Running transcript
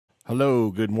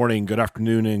Hello, good morning, good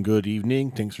afternoon, and good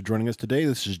evening. Thanks for joining us today.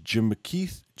 This is Jim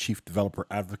McKeith, Chief Developer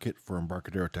Advocate for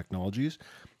Embarcadero Technologies.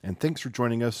 And thanks for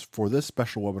joining us for this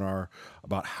special webinar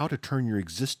about how to turn your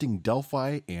existing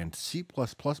Delphi and C++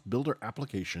 Builder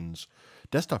applications,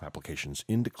 desktop applications,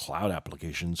 into cloud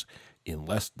applications in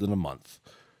less than a month.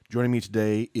 Joining me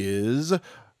today is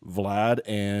Vlad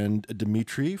and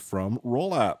Dimitri from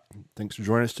rollApp. Thanks for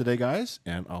joining us today, guys,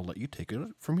 and I'll let you take it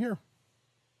from here.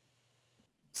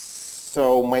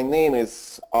 So my name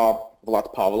is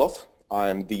Vlad Pavlov.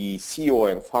 I'm the CEO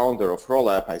and founder of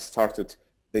rollApp. I started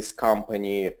this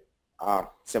company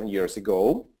 7 years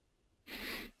ago.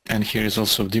 And here is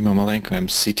also Dima Malenko. I'm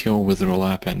CTO with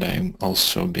rollApp, and I've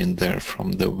also been there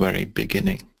from the very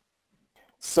beginning.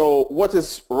 So what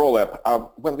is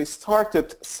rollApp? When we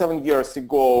started 7 years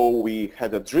ago, we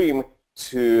had a dream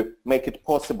to make it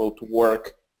possible to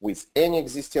work with any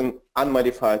existing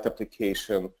unmodified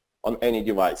application on any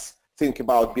device. Think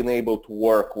about being able to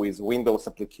work with Windows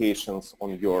applications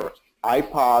on your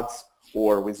iPads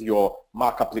or with your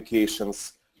Mac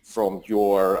applications from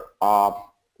your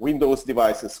Windows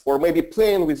devices, or maybe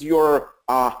playing with your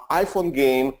iPhone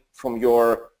game from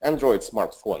your Android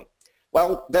smartphone.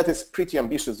 Well, that is a pretty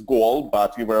ambitious goal,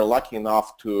 but we were lucky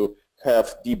enough to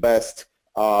have the best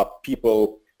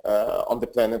people on the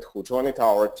planet who joined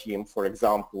our team. For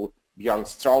example, Bjorn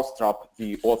Straustrup,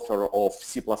 the author of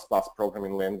C++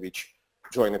 programming language,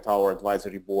 joined our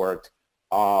advisory board,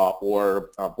 or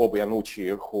Bob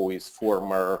Iannucci, who is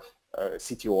former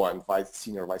CTO and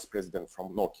senior vice president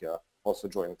from Nokia, also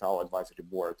joined our advisory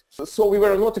board. So we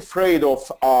were not afraid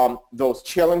of those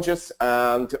challenges,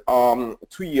 and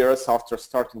 2 years after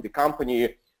starting the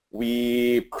company,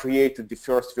 we created the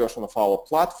first version of our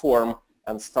platform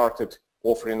and started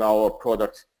offering our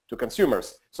product to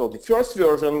consumers. So the first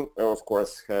version, of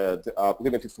course, had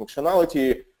limited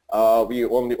functionality. We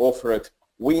only offered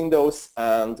Windows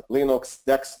and Linux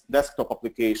desktop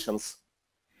applications,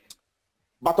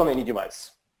 but on any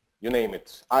device, you name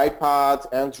it, iPad,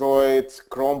 Android,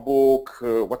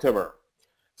 Chromebook, whatever.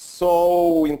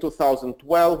 So in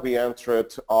 2012, we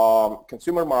entered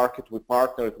consumer market. We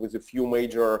partnered with a few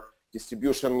major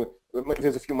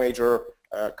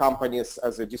companies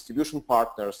as a distribution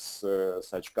partners,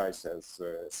 such guys as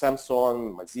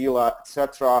Samsung, Mozilla,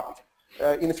 etc.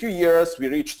 In a few years, we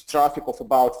reached traffic of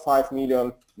about 5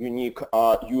 million unique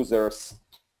users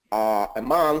a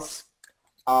month,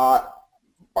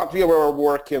 but we were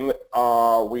working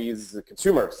with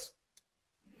consumers.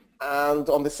 And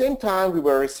on the same time, we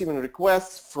were receiving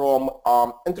requests from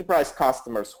enterprise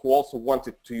customers who also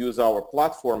wanted to use our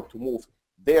platform to move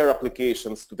their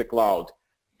applications to the cloud.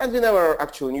 And we never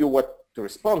actually knew what to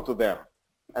respond to them.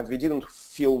 And we didn't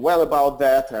feel well about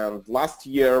that. And last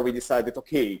year, we decided,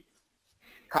 okay,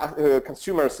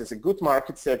 consumers is a good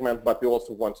market segment, but we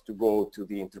also want to go to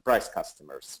the enterprise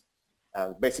customers.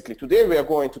 And basically today we are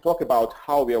going to talk about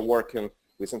how we are working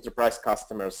with enterprise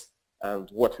customers and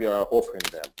what we are offering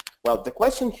them. Well, the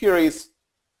question here is,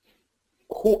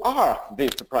 who are the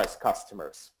enterprise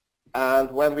customers? And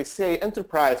when we say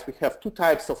enterprise, we have two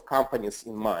types of companies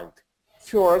in mind.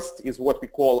 First is what we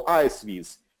call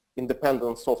ISVs,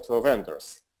 independent software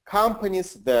vendors.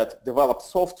 Companies that develop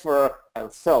software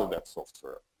and sell that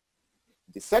software.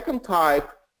 The second type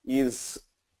is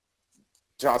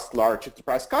just large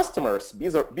enterprise customers.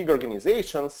 These are big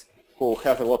organizations who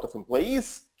have a lot of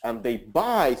employees, and they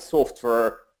buy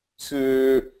software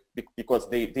because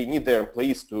they need their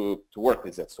employees to work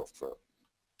with that software.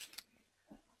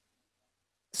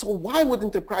 So why would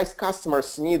enterprise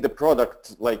customers need a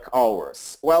product like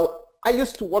ours? Well, I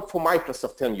used to work for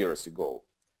Microsoft 10 years ago.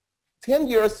 10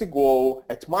 years ago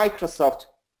at Microsoft,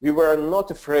 we were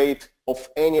not afraid of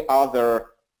any other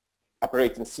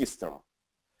operating system.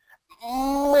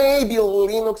 Maybe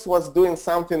Linux was doing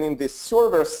something in the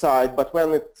server side, but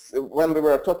when we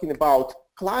were talking about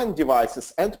client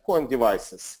devices, endpoint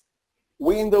devices,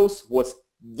 Windows was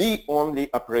the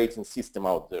only operating system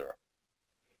out there.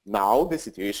 Now the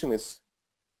situation is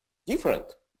different.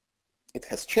 It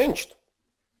has changed.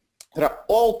 There are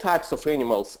all types of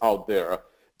animals out there.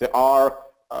 There are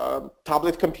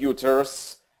tablet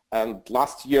computers, and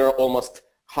last year almost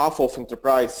half of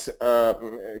enterprise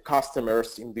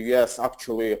customers in the US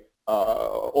actually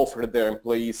offered their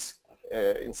employees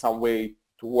in some way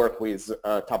to work with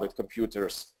tablet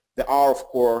computers. There are, of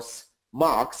course,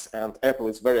 Macs, and Apple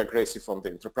is very aggressive on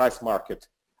the enterprise market.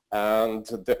 And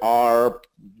there are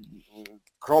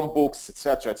Chromebooks,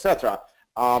 etc., etc.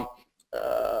 I'm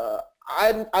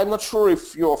not sure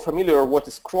if you're familiar what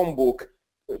is Chromebook.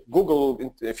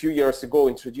 Google a few years ago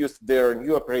introduced their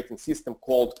new operating system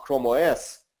called Chrome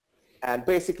OS. And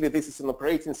basically, this is an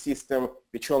operating system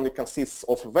which only consists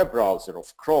of a web browser,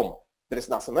 of Chrome. There is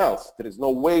nothing else. There is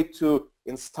no way to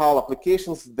install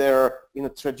applications there in a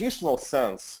traditional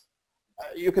sense.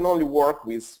 You can only work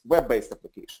with web-based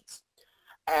applications.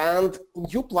 And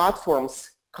new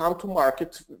platforms come to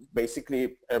market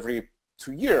basically every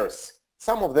 2 years.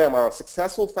 Some of them are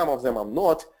successful, some of them are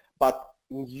not, but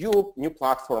new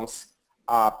platforms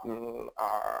are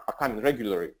coming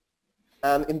regularly.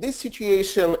 And in this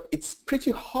situation, it's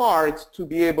pretty hard to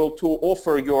be able to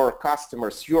offer your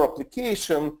customers your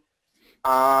application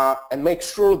and make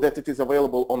sure that it is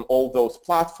available on all those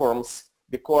platforms,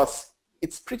 because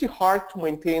it's pretty hard to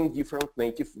maintain different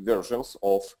native versions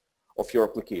of your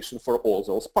application for all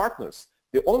those partners.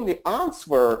 The only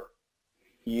answer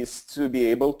is to be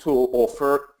able to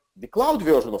offer the cloud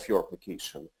version of your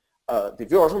application, the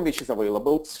version which is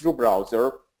available through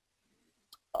browser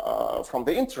from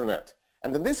the internet.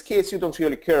 And in this case, you don't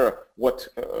really care what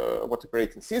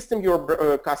operating system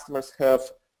your customers have,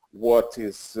 what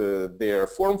is their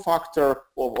form factor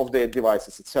of their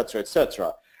devices, etc.,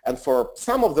 etc. And for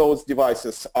some of those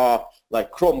devices,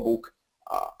 like Chromebook,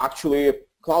 actually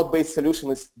cloud-based solution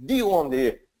is the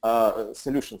only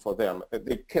solution for them.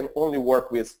 They can only work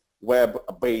with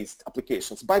web-based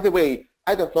applications. By the way,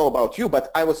 I don't know about you, but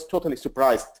I was totally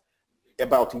surprised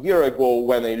about a year ago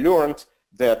when I learned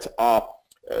that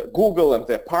Google and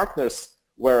their partners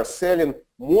were selling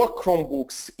more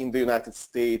Chromebooks in the United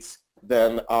States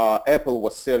than Apple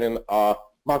was selling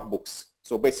MacBooks.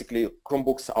 So basically,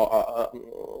 Chromebooks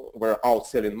were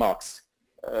outselling Macs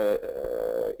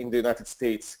in the United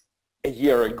States a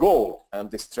year ago, and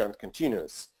this trend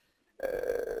continues.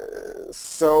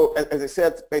 So, as I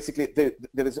said, basically,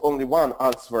 there is only one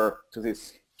answer to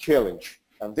this challenge,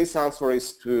 and this answer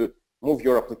is to move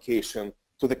your application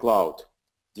to the cloud.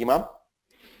 Dima?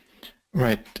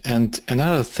 Right, and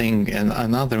another thing, and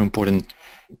another important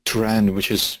trend, which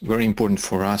is very important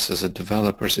for us as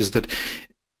developers, is that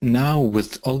now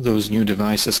with all those new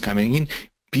devices coming in,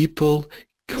 people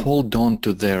hold on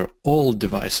to their old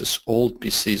devices, old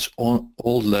PCs,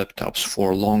 old laptops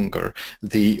for longer.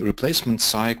 The replacement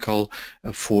cycle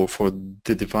for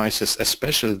the devices,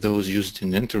 especially those used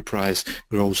in enterprise,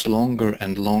 grows longer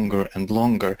and longer and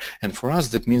longer. And for us,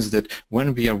 that means that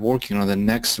when we are working on the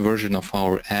next version of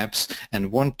our apps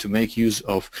and want to make use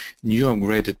of new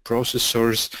upgraded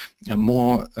processors,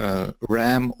 more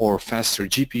RAM or faster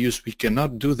GPUs, we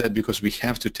cannot do that because we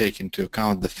have to take into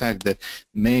account the fact that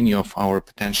many of our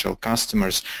potential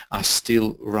customers are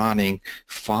still running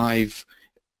 5,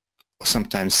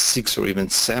 sometimes 6 or even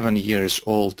 7 years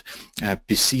old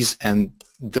PCs, and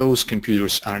those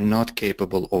computers are not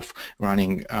capable of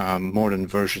running modern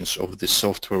versions of the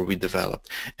software we developed.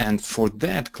 And for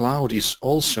that, cloud is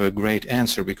also a great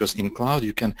answer, because in cloud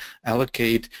you can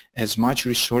allocate as much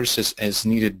resources as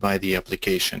needed by the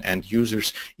application, and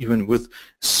users, even with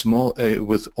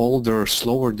with older,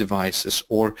 slower devices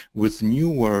or with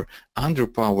newer,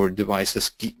 underpowered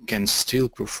devices, can still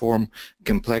perform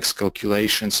complex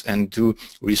calculations and do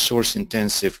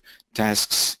resource-intensive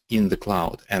tasks in the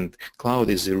cloud. And cloud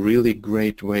is a really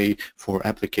great way for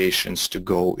applications to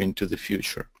go into the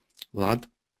future. Vlad?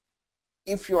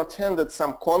 If you attended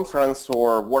some conference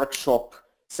or workshop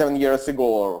 7 years ago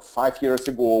or 5 years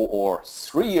ago or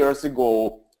 3 years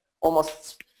ago,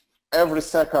 almost every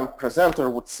second presenter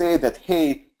would say that,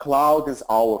 hey, cloud is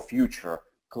our future,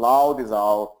 cloud is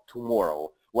our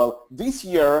tomorrow. Well, this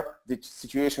year the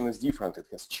situation is different. It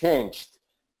has changed.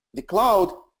 The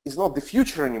cloud is not the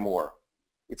future anymore.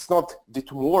 It's not the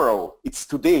tomorrow. It's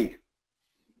today.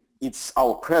 It's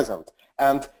our present.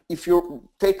 And if you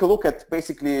take a look at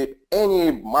basically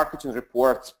any marketing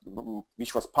report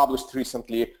which was published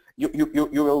recently,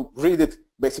 you will read it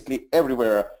basically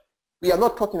everywhere. We are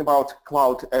not talking about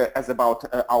cloud as about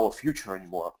our future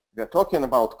anymore. We are talking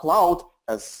about cloud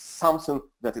as something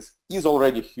that is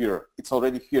already here. It's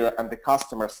already here, and the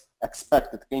customers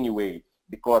expect it anyway,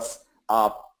 because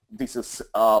this is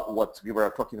what we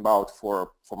were talking about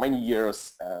for many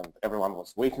years, and everyone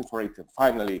was waiting for it, and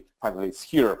finally it's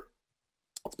here.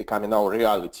 It's becoming our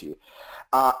reality.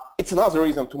 It's another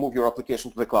reason to move your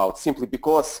application to the cloud, simply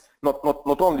because,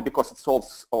 not only because it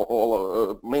solves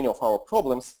many of our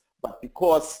problems, but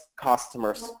because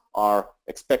customers are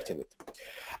expecting it.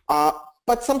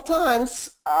 But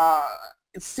sometimes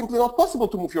it's simply not possible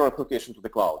to move your application to the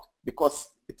cloud, because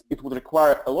it would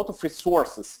require a lot of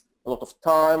resources, a lot of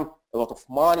time, a lot of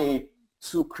money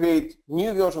to create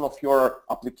new version of your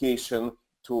application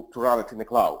to run it in the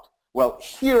cloud. Well,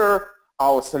 here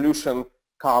our solution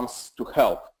comes to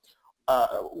help.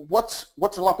 What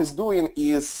rollApp is doing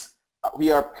is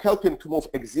we are helping to move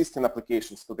existing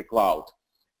applications to the cloud.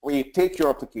 We take your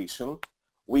application,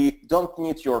 we don't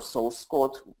need your source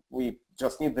code, we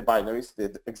just need the binaries, the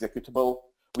executable,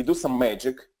 we do some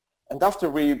magic, and after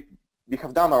we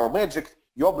have done our magic,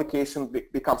 your application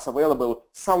becomes available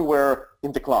somewhere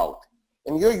in the cloud.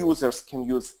 And your users can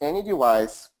use any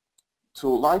device to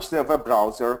launch their web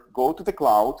browser, go to the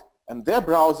cloud, and their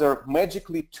browser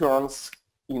magically turns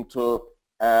into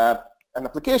an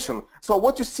application. So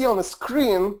what you see on the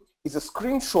screen is a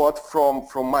screenshot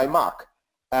from my Mac.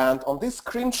 And on this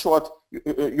screenshot,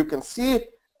 you can see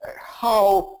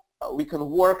how we can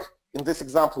work in this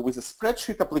example with a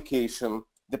spreadsheet application.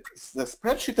 The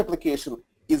spreadsheet application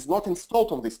is not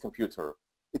installed on this computer.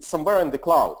 It's somewhere in the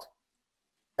cloud.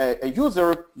 A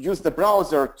user used the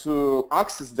browser to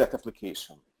access that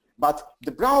application, but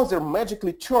the browser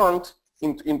magically turned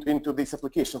into this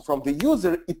application. From the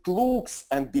user, it looks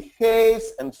and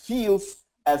behaves and feels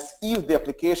as if the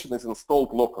application is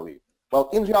installed locally. Well,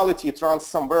 in reality, it runs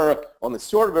somewhere on a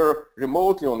server,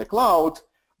 remotely on the cloud,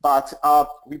 but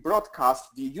we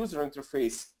broadcast the user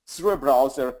interface through a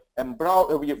browser, and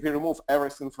we remove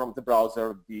everything from the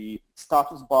browser, the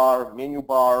status bar, menu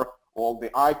bar, all the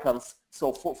icons.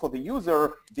 So for the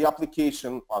user, the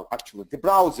application, well, actually the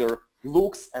browser,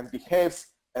 looks and behaves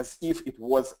as if it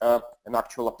was an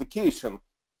actual application.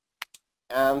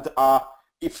 And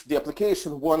if the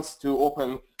application wants to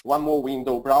open one more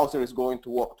window, browser is going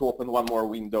to open one more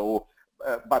window.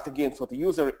 But again, for the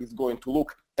user, it's going to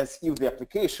look as if the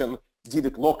application did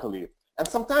it locally. And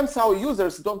sometimes our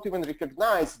users don't even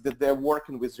recognize that they're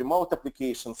working with remote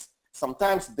applications.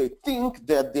 Sometimes they think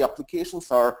that the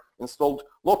applications are installed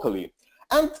locally.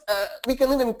 And we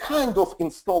can even kind of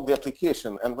install the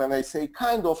application. And when I say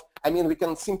kind of, I mean we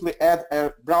can simply add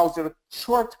a browser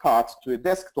shortcut to a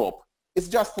desktop. It's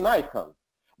just an icon.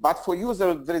 But for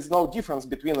user, there is no difference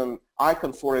between an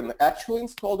icon for an actually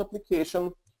installed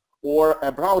application or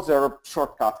a browser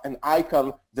shortcut, an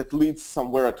icon that leads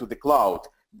somewhere to the cloud.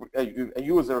 A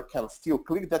user can still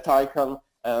click that icon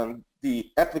and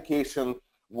the application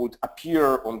would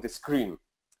appear on the screen.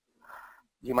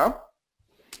 Dima?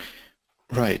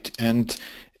 Right, and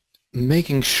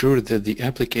making sure that the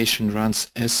application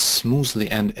runs as smoothly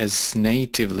and as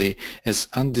natively, as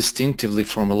undistinctively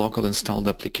from local installed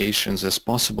applications as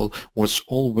possible was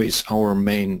always our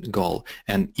main goal.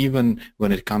 And even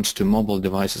when it comes to mobile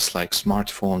devices like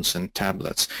smartphones and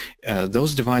tablets,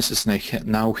 those devices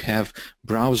now have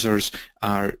browsers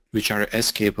which are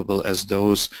as capable as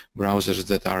those browsers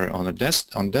that are on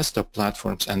desktop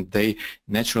platforms, and they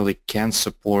naturally can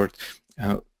support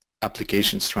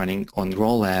applications running on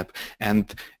rollApp,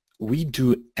 and we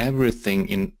do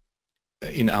everything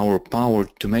in our power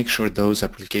to make sure those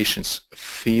applications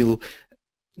feel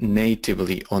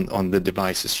natively on the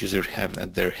devices users have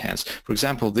at their hands. For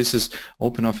example, this is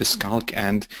OpenOffice Calc,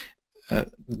 and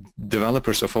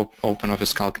developers of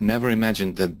OpenOffice Calc never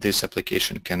imagined that this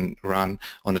application can run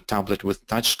on a tablet with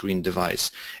touchscreen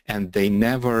device, and they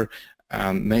never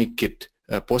make it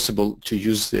possible to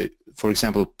use the, for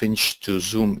example, pinch to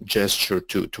zoom gesture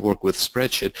to work with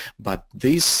spreadsheet, but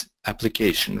this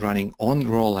application running on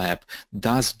rollApp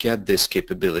does get this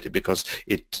capability because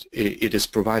it is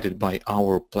provided by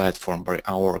our platform, by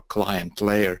our client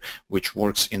layer, which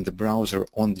works in the browser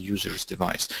on the user's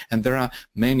device. And there are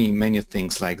many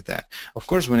things like that. Of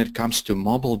course, when it comes to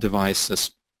mobile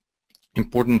devices,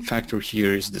 important factor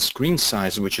here is the screen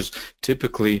size, which is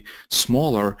typically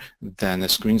smaller than the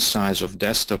screen size of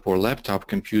desktop or laptop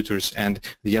computers, and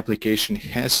the application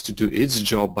has to do its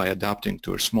job by adapting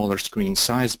to a smaller screen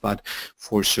size, but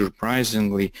for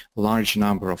surprisingly large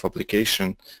number of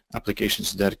applications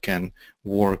that can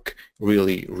work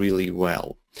really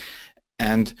well.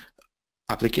 And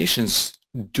applications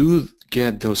do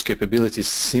get those capabilities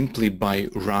simply by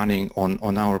running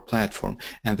on our platform.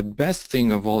 And the best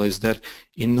thing of all is that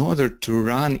in order to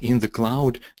run in the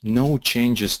cloud, no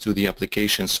changes to the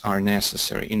applications are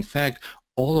necessary. In fact,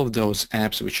 all of those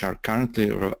apps which are currently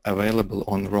available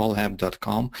on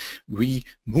rollapp.com, we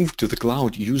moved to the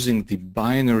cloud using the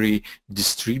binary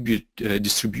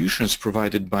distributions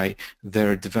provided by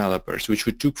their developers, which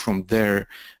we took from their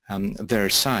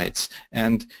sites.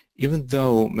 And even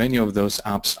though many of those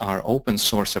apps are open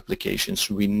source applications,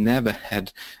 we never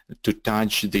had to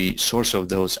touch the source of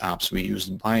those apps. We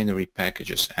used binary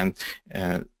packages, and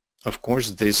of course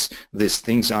these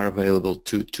things are available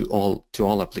to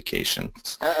all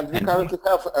applications. And we currently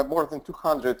have more than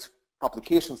 200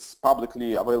 applications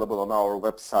publicly available on our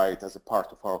website as a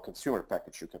part of our consumer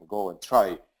package. You can go and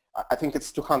try. I think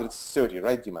it's 230,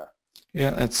 right, Dima?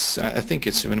 Yeah, I think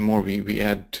it's even more. We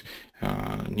add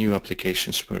new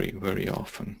applications very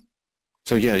often.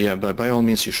 So yeah, but by all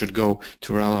means, you should go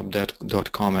to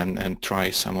rollApp.com and try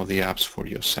some of the apps for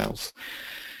yourselves.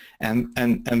 And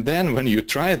then when you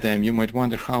try them, you might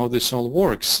wonder how this all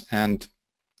works. And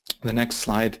the next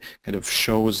slide kind of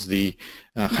shows the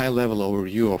high-level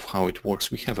overview of how it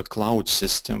works. We have a cloud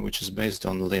system which is based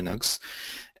on Linux.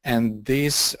 And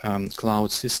this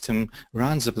cloud system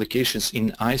runs applications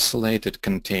in isolated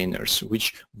containers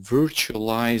which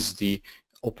virtualize the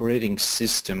operating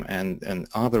system and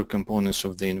other components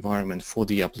of the environment for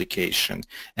the application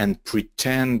and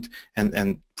pretend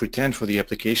for the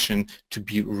application to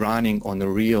be running on a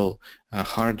real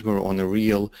hardware, on a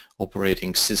real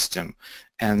operating system.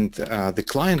 And the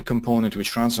client component,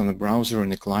 which runs on the browser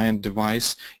and the client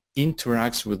device,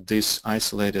 interacts with this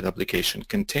isolated application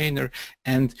container,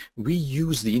 and we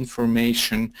use the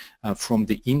information from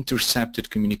the intercepted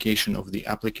communication of the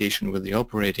application with the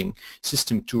operating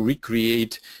system to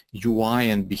recreate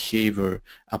UI and behavior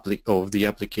of the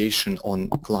application on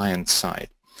client side.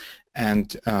 And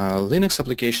Linux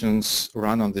applications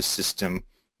run on this system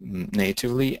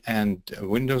natively, and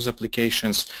Windows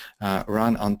applications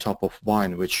run on top of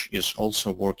Wine, which is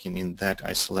also working in that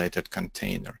isolated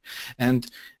container.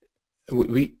 And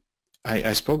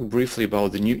I spoke briefly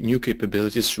about the new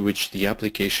capabilities which the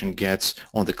application gets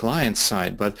on the client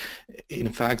side, but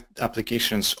in fact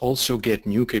applications also get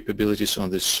new capabilities on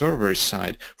the server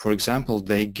side. For example,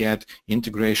 they get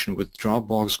integration with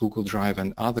Dropbox, Google Drive,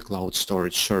 and other cloud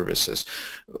storage services.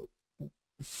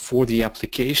 For the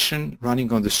application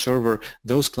running on the server,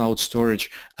 those cloud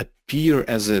storage appear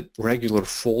as a regular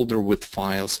folder with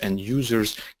files, and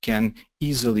users can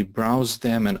easily browse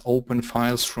them and open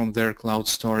files from their cloud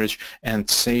storage and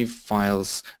save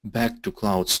files back to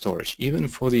cloud storage, even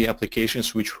for the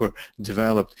applications which were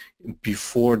developed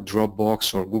before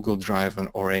Dropbox or Google Drive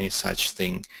or any such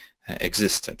thing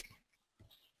existed.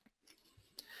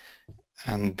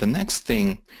 And the next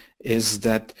thing is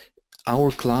that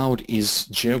our cloud is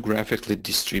geographically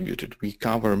distributed. We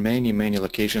cover many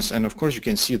locations, and of course you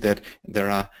can see that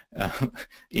there are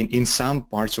in some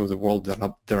parts of the world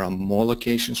there are more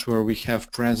locations where we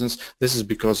have presence. This is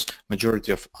because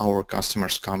majority of our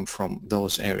customers come from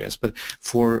those areas. But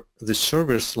for the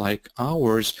servers like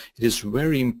ours, it is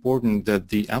very important that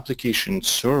the application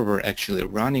server actually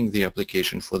running the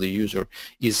application for the user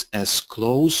is as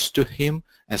close to him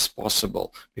as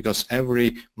possible, because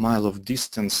every mile of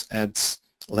distance adds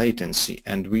latency,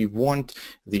 and we want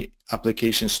the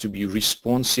applications to be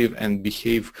responsive and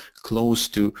behave close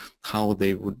to how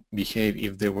they would behave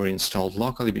if they were installed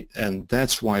locally, and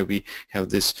that's why we have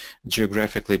this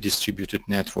geographically distributed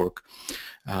network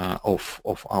of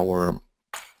our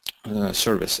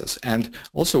services. And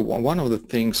also one of the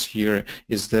things here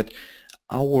is that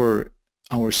our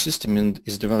system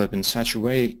is developed in such a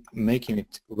way, making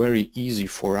it very easy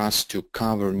for us to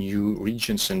cover new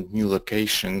regions and new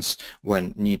locations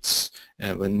when need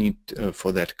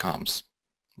for that comes.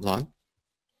 Vlad?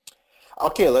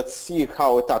 Okay, let's see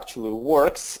how it actually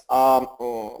works.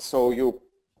 So you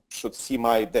should see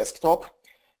my desktop,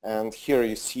 and here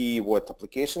you see what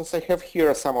applications I have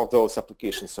here. Some of those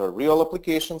applications are real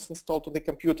applications installed to the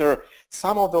computer.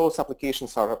 Some of those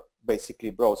applications are basically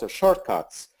browser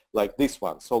shortcuts, like this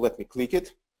one. So let me click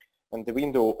it, and the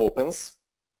window opens,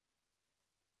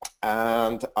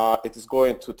 and it is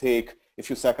going to take a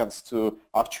few seconds to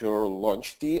actually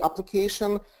launch the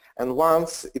application. And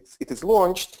once it is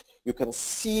launched, you can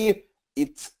see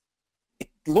it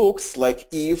looks like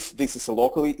if this is a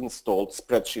locally installed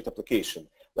spreadsheet application.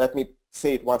 Let me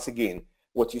say it once again.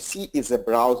 What you see is a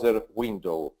browser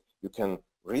window. You can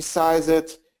resize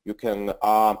it, you can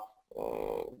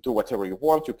do whatever you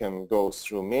want, you can go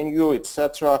through menu,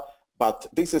 etc. But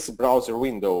this is a browser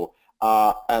window,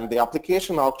 and the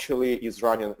application actually is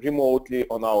running remotely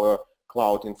on our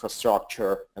cloud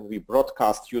infrastructure, and we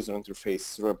broadcast user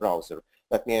interface through a browser.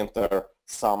 Let me enter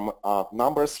some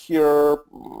numbers here,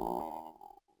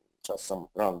 just some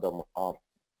random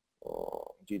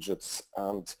digits,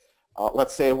 and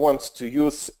let's say I want to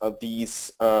use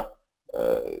these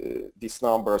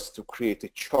numbers to create a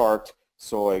chart.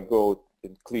 So I go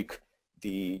and click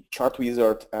the chart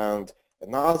wizard, and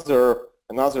another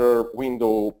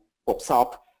window pops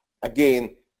up.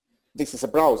 Again, this is a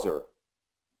browser,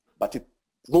 but it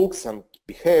looks and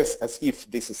behaves as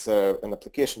if this is an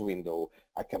application window.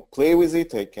 I can play with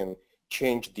it. I can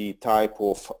change the type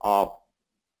of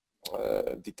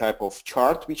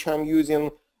chart which I'm using,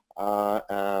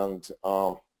 and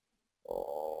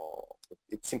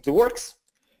it simply works.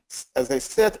 As I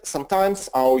said, sometimes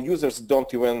our users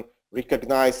don't even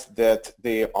recognize that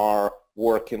they are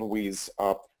working with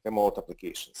remote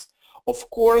applications. of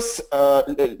course,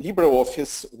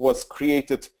 LibreOffice was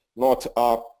created not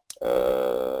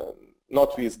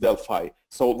with Delphi.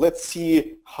 So let's see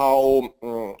how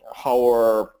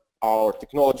our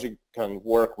technology can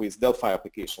work with Delphi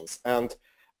applications. And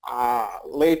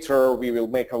later we will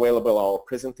make available our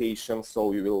presentation,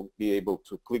 so you will be able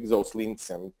to click those links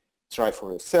and try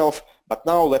for yourself. But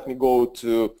now let me go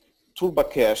to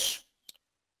TurboCache,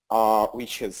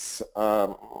 which is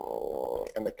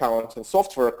an accounting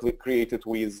software created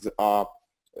with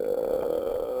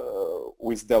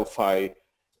Delphi.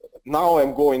 Now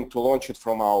I'm going to launch it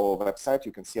from our website.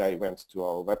 You can see I went to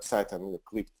our website and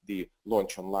clicked the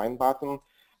Launch Online button.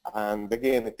 And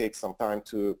again, it takes some time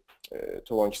to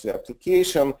launch the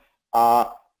application.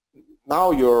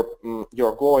 Now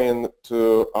you're going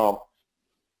to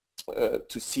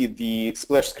see the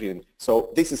splash screen. So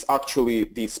this is actually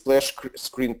the splash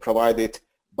screen provided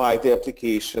by the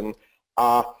application.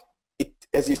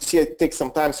 As you see, it takes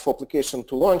some time for application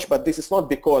to launch, but this is not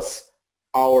because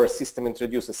our system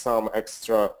introduces some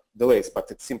extra delays, but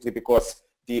it's simply because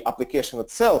the application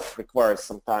itself requires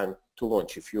some time to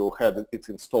launch. If you had it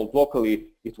installed locally,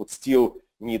 it would still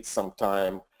need some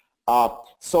time.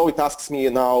 So it asks me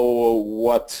now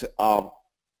what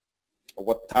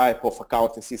type of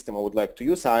accounting system I would like to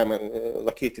use. I'm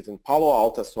located in Palo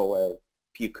Alto, so I'll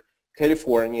pick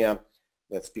California.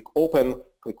 Let's pick Open,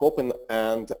 click Open,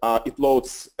 and it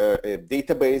loads a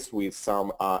database with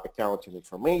some accounting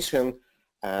information.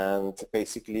 And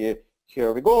basically,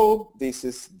 here we go. This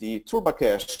is the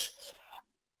TurboCache.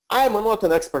 I'm not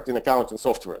an expert in accounting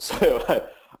software, so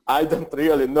I don't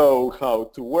really know how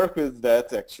to work with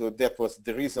that. Actually, that was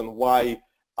the reason why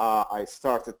I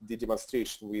started the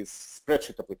demonstration with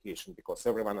spreadsheet application, because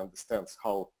everyone understands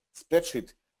how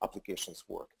spreadsheet applications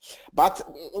work. But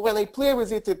when I play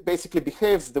with it, it basically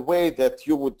behaves the way that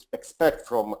you would expect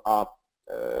from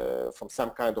some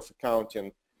kind of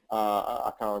accounting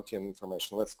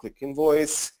information. Let's click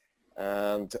Invoice,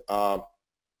 and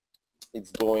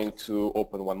it's going to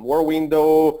open one more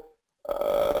window.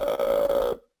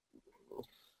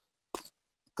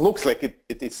 Looks like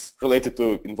it is related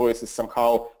to invoices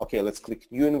somehow. Okay, let's click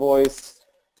New Invoice,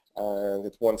 and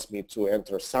it wants me to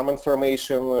enter some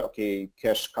information. Okay,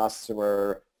 cash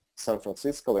customer San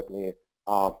Francisco. Let me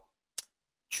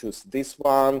choose this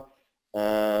one,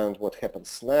 and what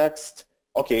happens next?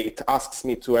 Okay, it asks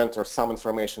me to enter some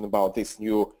information about this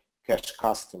new cash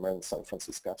customer in San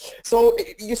Francisco. So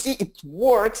you see, it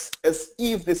works as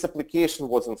if this application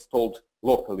was installed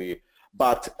locally.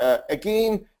 But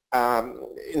again,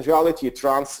 in reality, it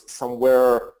runs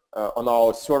somewhere on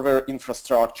our server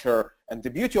infrastructure. And the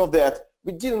beauty of that,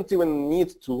 we didn't even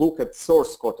need to look at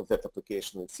source code of that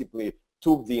application. We simply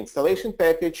took the installation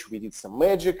package, we did some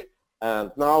magic,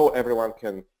 and now everyone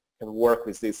can work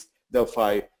with this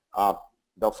Delphi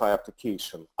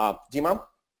application. Dima?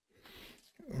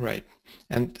 Right,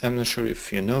 and I'm not sure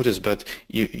if you noticed, but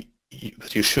you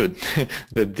should,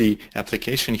 that the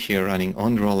application here running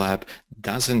on rollApp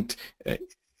doesn't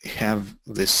have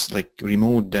this like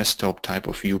remote desktop type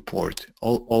of viewport.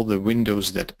 All the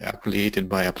windows that are created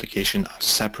by application are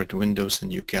separate windows,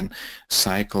 and you can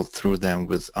cycle through them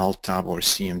with Alt Tab or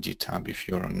CMD Tab if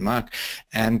you're on Mac.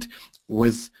 And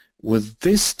with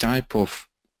this type of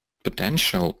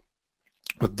potential,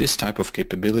 with this type of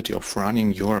capability of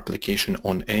running your application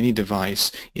on any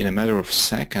device in a matter of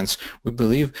seconds, we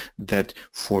believe that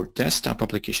for desktop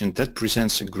application that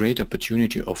presents a great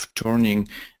opportunity of turning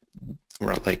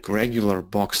like regular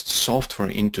boxed software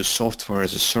into software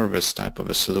as a service type of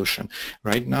a solution.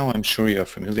 Right now, I'm sure you're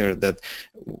familiar that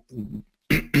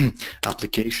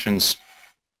applications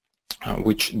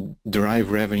which derive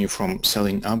revenue from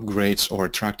selling upgrades or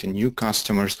attracting new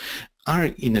customers are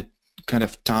in a kind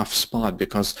of tough spot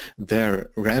because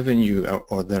their revenue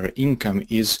or their income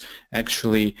is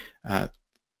actually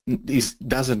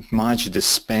doesn't match the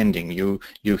spending. You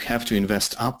have to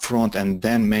invest upfront and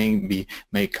then maybe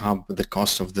make up the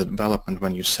cost of the development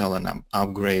when you sell an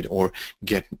upgrade or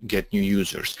get new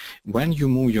users. When you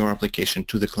move your application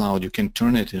to the cloud, you can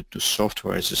turn it into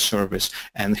software as a service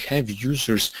and have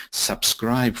users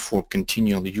subscribe for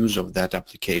continual use of that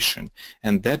application.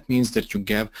 And that means that you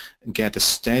get a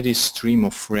steady stream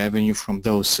of revenue from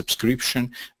those subscriptions,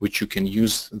 which you can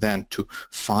use then to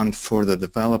fund further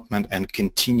development and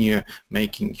continue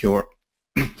making your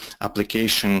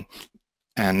application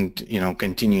and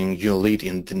continuing your lead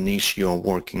in the niche you're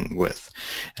working with.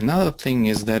 Another thing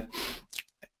is that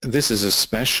this is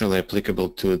especially applicable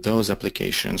to those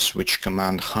applications which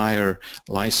command higher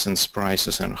license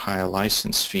prices and higher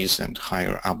license fees and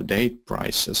higher upgrade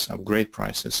prices,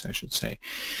 I should say.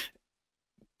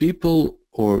 People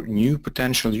or new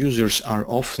potential users are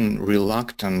often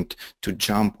reluctant to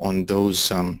jump on those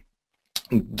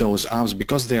apps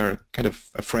because they are kind of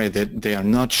afraid that they are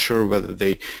not sure whether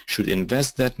they should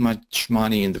invest that much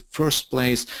money in the first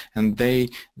place, and they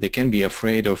can be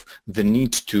afraid of the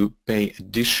need to pay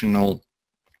additional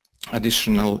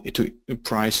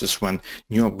prices when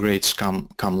new upgrades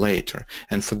come later.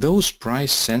 And for those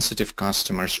price sensitive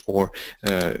customers or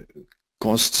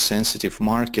cost-sensitive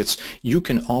markets, you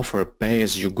can offer a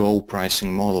pay-as-you-go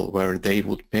pricing model where they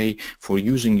would pay for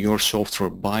using your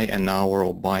software by an hour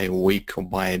or by a week or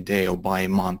by a day or by a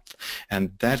month.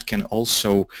 And that can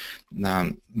also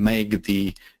make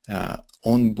the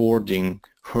onboarding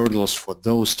hurdles for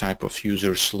those type of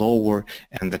users lower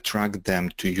and attract them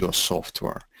to your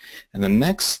software. And the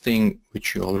next thing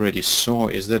which you already saw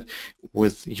is that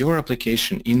with your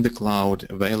application in the cloud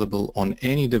available on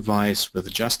any device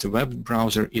with just a web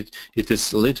browser, it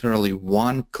is literally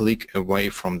one click away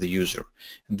from the user.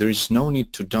 There is no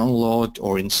need to download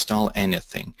or install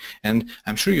anything. And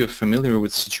I'm sure you're familiar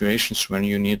with situations when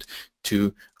you need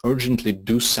to urgently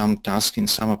do some task in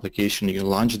some application. You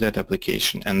launch that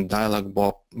application and dialog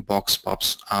box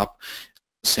pops up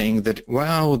saying that,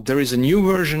 wow, there is a new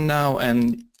version now,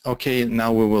 and okay,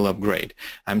 now we will upgrade.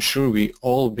 I'm sure we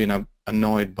all been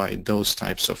annoyed by those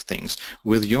types of things.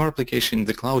 With your application in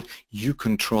the cloud, you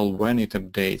control when it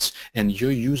updates, and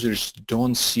your users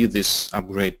don't see this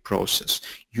upgrade process.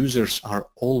 Users are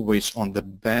always on the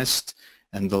best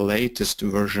and the latest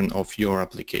version of your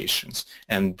applications,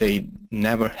 and they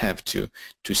never have to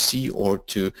see or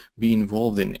to be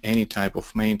involved in any type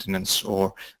of maintenance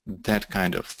or that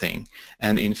kind of thing.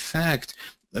 And in fact,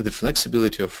 the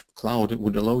flexibility of cloud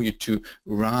would allow you to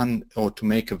run or to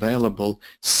make available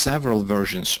several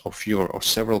versions of your or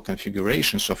several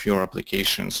configurations of your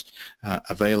applications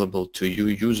available to you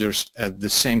users at the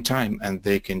same time, and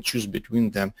they can choose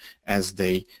between them as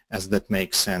that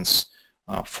makes sense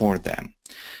for them.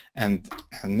 And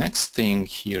the next thing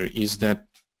here is that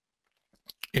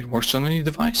it works on any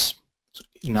device. So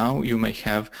now you may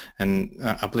have an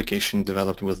application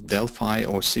developed with Delphi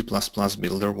or C++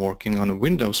 Builder working on a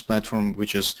Windows platform,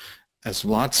 which is, as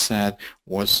Vlad said,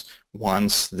 was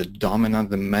once the dominant,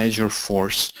 the major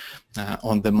force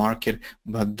on the market.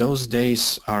 But those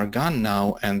days are gone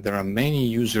now, and there are many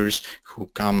users who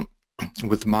come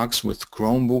with Macs, with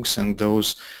Chromebooks, and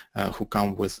those who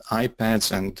come with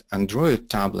iPads and Android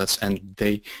tablets, and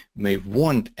they may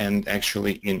want, and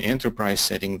actually in enterprise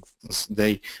settings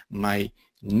they might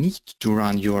need to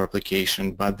run your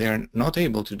application, but they're not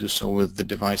able to do so with the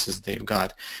devices they've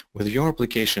got. With your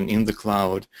application in the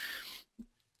cloud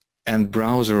and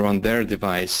browser on their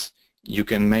device, you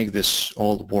can make this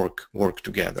all work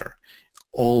together.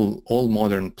 All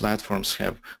modern platforms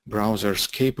have browsers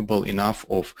capable enough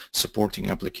of supporting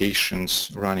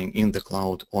applications running in the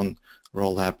cloud on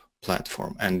rollApp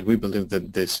platform, and we believe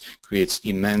that this creates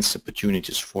immense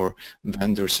opportunities for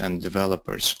vendors and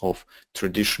developers of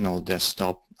traditional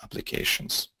desktop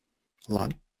applications.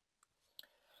 Vlad?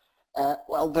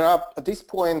 Well, at this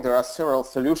point there are several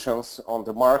solutions on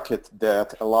the market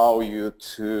that allow you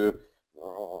to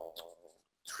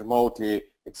remotely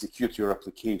execute your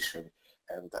application.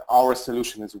 And our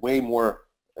solution is way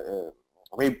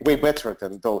better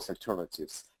than those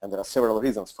alternatives, and there are several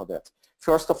reasons for that.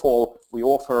 First of all, we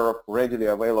offer readily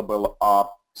available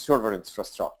server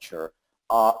infrastructure.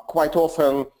 Quite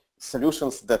often,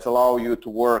 solutions that allow you to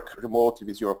work remotely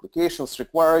with your applications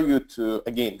require you to,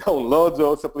 again, download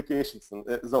those applications and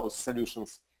those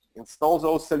solutions, install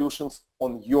those solutions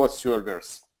on your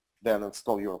servers, then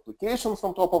install your applications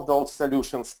on top of those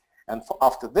solutions. And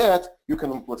after that, you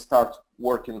can start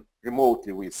working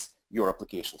remotely with your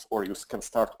applications, or you can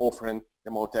start offering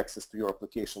remote access to your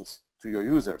applications to your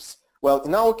users. Well,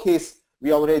 in our case,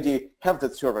 we already have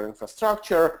that server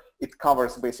infrastructure. It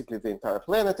covers basically the entire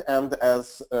planet, and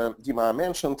as Dima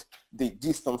mentioned, the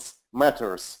distance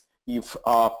matters. If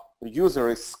a user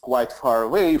is quite far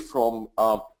away from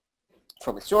a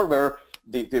server,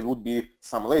 there would be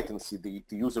some latency. The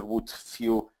user would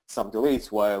feel some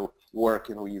delays while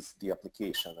working with the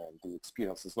application, and the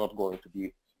experience is not going to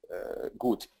be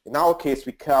good. In our case,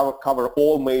 we cover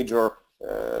all major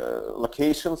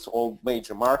locations, all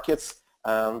major markets,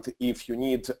 and if you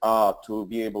need to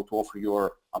be able to offer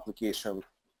your application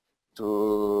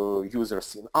to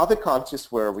users in other countries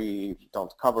where we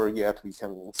don't cover yet, we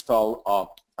can install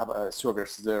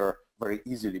servers there very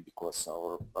easily, because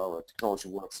our technology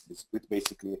works with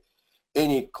basically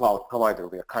any cloud provider.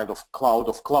 We are kind of cloud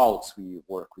of clouds. We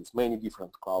work with many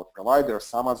different cloud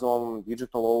providers, Amazon,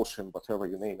 DigitalOcean, whatever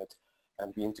you name it,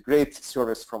 and we integrate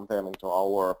service from them into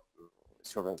our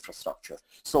server infrastructure.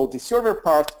 So the server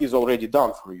part is already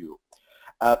done for you.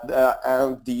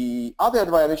 And the other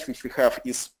advantage which we have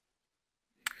is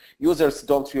users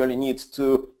don't really need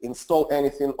to install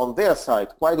anything on their side.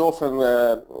 Quite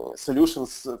often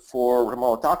solutions for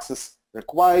remote access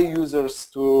require users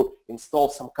to install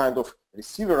some kind of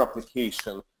receiver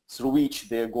application through which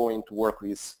they're going to work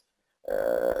with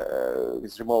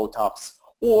remote apps.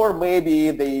 Or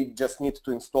maybe they just need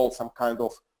to install some kind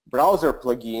of browser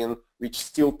plugin, which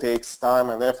still takes time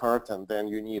and effort, and then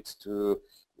you need to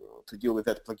deal with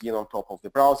that plugin on top of the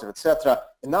browser, etc.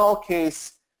 In our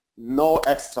case, no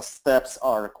extra steps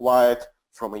are required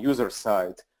from a user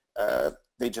side.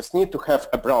 They just need to have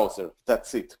a browser,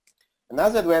 that's it.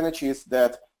 Another advantage is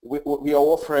that we are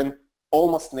offering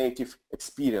almost native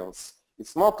experience.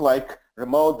 It's not like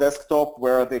remote desktop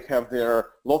where they have their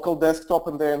local desktop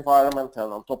in their environment,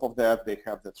 and on top of that they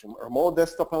have that remote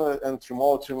desktop and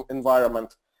remote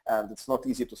environment, and it's not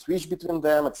easy to switch between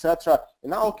them, etc.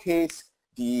 In our case,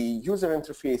 the user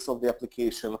interface of the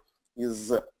application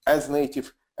is as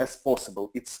native as possible.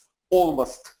 It's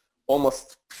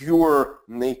almost pure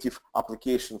native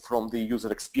application from the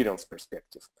user experience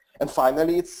perspective. And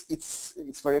finally, it's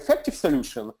a very effective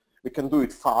solution. We can do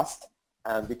it fast,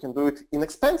 and we can do it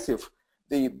inexpensive.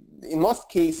 In most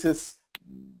cases,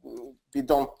 we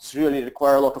don't really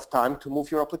require a lot of time to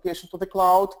move your application to the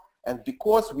cloud, and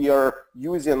because we are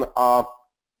using a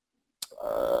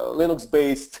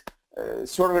Linux-based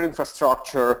server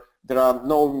infrastructure, there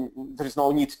is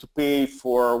no need to pay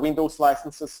for Windows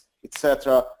licenses,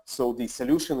 etc. So the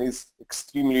solution is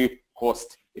extremely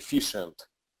cost efficient.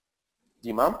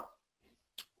 Dima?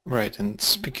 Right, and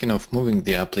speaking of moving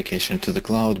the application to the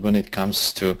cloud, when it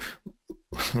comes to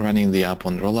running the app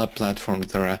on rollApp platform,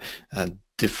 there are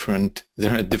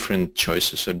different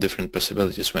choices or different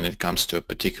possibilities when it comes to a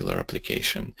particular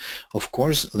application. Of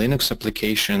course, Linux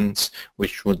applications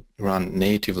which would run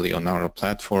natively on our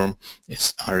platform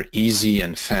are easy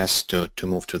and fast to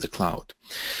move to the cloud.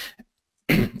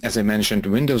 As I mentioned,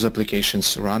 Windows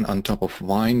applications run on top of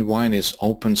Wine. Wine is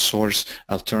open source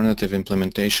alternative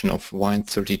implementation of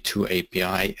Wine32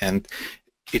 API, and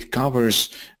it covers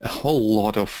a whole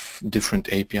lot of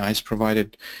different APIs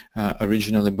provided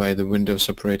originally by the Windows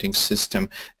operating system,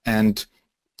 and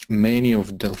many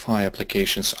of Delphi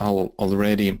applications are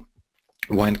already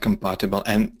Wine compatible,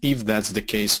 and if that's the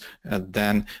case,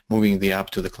 then moving the app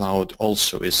to the cloud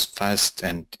also is fast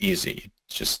and easy.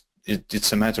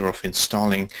 It's a matter of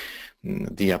installing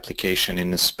the application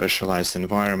in a specialized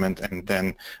environment and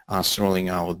then us rolling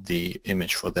out the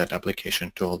image for that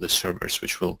application to all the servers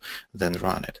which will then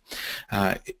run it.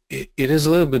 It is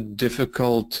a little bit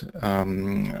difficult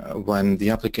when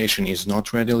the application is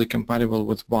not readily compatible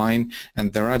with Wine,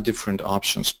 and there are different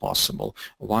options possible.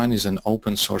 Wine is an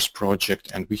open source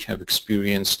project, and we have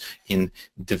experience in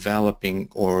developing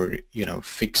or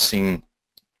fixing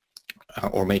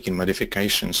or making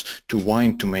modifications to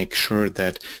Wine to make sure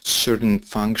that certain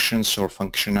functions or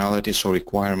functionalities or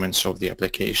requirements of the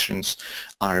applications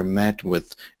are met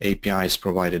with APIs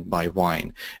provided by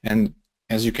Wine. And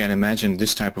as you can imagine,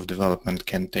 this type of development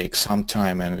can take some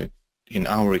time, and in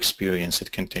our experience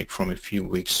it can take from a few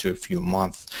weeks to a few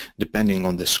months, depending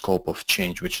on the scope of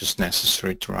change which is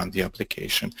necessary to run the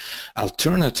application.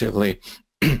 Alternatively,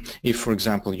 if, for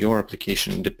example, your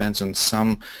application depends on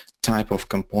some type of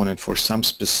component for some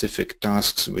specific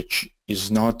tasks which is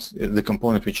not the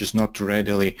component which is not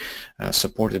readily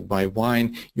supported by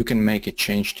Wine, you can make a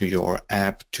change to your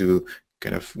app to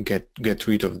kind of get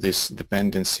rid of this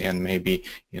dependency and maybe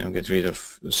get rid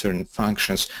of certain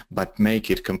functions, but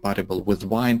make it compatible with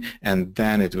Wine, and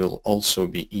then it will also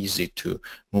be easy to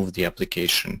move the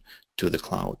application to the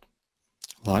cloud.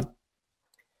 Vlad?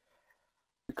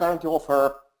 We currently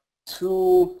offer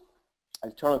two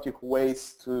alternative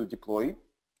ways to deploy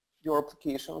your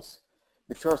applications.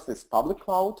 The first is public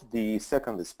cloud, the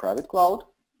second is private cloud.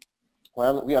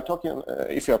 When we are talking,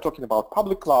 if you are talking about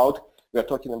public cloud, we are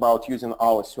talking about using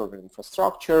our server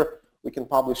infrastructure. We can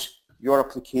publish your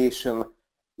application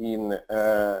on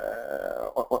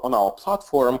our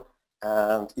platform,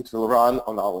 and it will run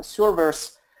on our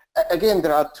servers. Again,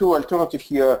 there are two alternatives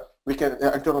here. We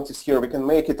can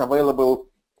make it available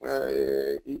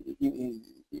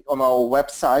on our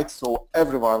website, so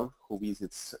everyone who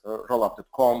visits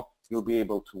rollapp.com will be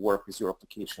able to work with your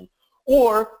application.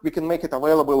 Or we can make it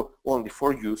available only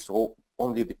for you, so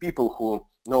only the people who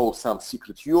know some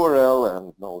secret URL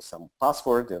and know some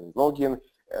password and login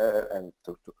and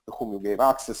to whom you gave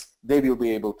access, they will be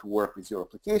able to work with your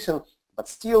application. But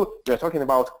still, we are talking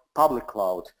about public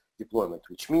cloud deployment,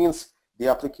 which means the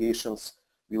applications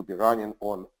will be running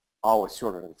on our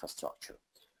server infrastructure.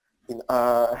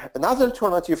 Another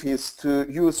alternative is to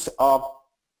use a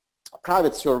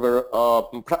private server,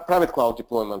 private cloud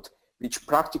deployment, which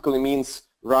practically means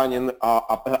running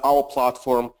our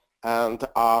platform and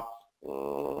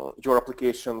your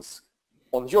applications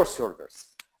on your servers.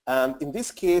 And in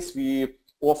this case, we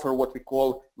offer what we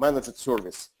call managed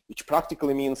service, which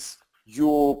practically means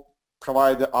you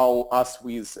provide us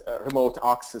with remote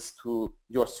access to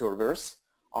your servers.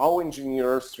 Our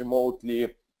engineers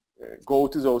remotely go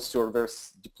to those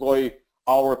servers, deploy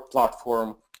our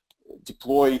platform,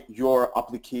 deploy your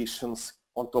applications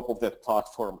on top of that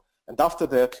platform. And after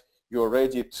that, you're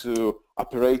ready to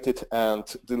operate it and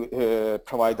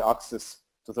provide access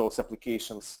to those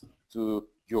applications to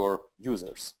your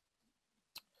users.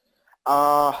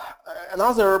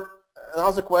 Another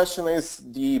question is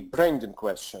the branding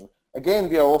question. Again,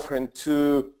 we are offering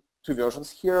two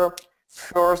versions here.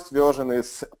 First version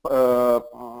is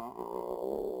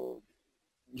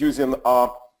using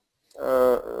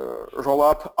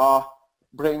rollApp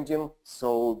branding.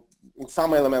 So in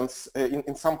some elements,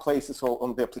 in some places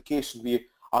on the application, we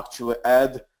actually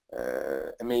add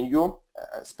a menu,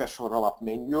 a special rollApp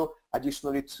menu,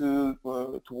 additionally to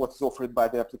what's offered by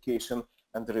the application.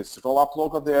 And there is rollApp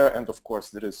logo there, and of course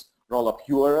there is rollApp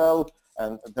URL,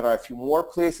 and there are a few more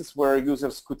places where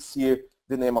users could see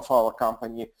the name of our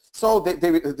company. So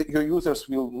your users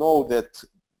will know that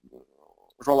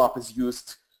rollApp is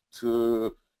used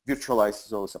to virtualize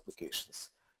those applications.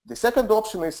 The second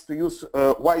option is to use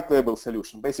a white label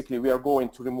solution. Basically, we are going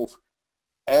to remove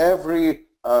every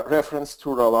reference to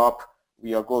rollApp.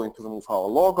 We are going to remove our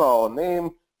logo, our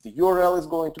name, the URL is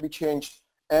going to be changed.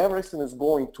 Everything is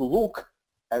going to look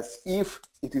as if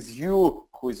it is you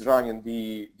who is running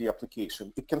the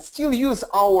application. It can still use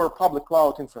our public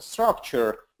cloud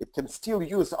infrastructure, it can still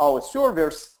use our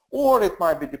servers, or it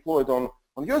might be deployed on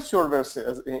your servers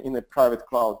in a private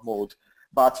cloud mode.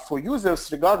 But for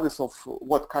users, regardless of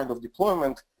what kind of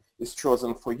deployment is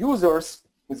chosen for users,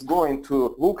 it's going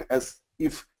to look as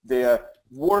if they are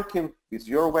working with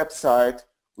your website,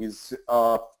 with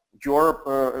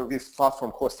this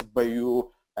platform hosted by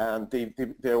you, and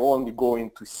they're only going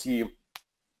to see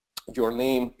your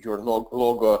name, your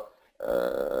logo,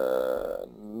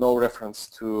 no reference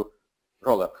to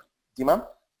rollApp. Dima?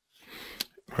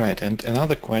 Right, and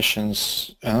another question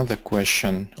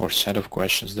or set of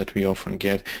questions that we often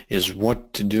get is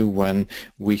what to do when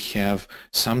we have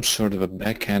some sort of a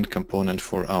backend component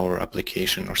for our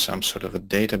application or some sort of a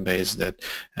database that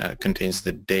contains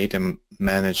the data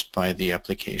managed by the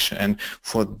application. And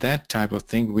for that type of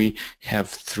thing, we have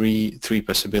three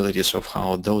possibilities of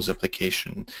how those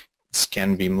applications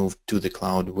can be moved to the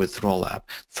cloud with rollApp.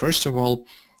 First of all,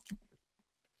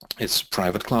 it's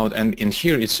private cloud, and in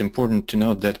here it's important to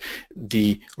note that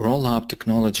the rollApp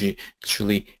technology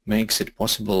actually makes it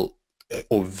possible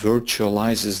or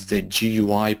virtualizes the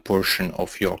GUI portion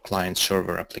of your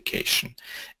client-server application.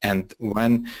 And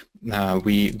when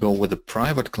we go with a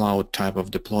private cloud type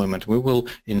of deployment, we will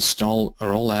install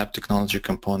rollApp technology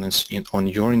components on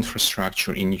your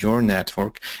infrastructure, in your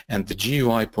network, and the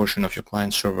GUI portion of your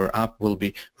client-server app will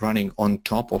be running on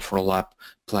top of rollApp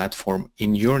platform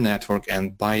in your network,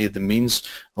 and by the means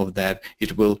of that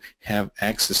it will have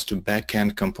access to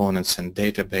backend components and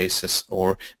databases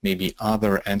or maybe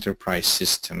other enterprise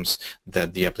systems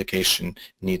that the application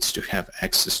needs to have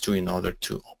access to in order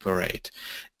to operate.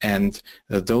 And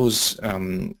those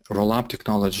rollApp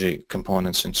technology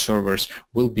components and servers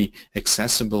will be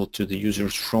accessible to the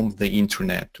users from the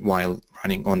internet while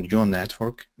running on your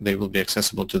network. They will be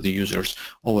accessible to the users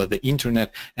over the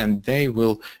internet, and they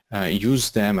will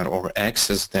use them or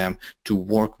access them to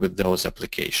work with those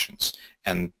applications.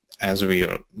 And as we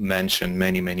mentioned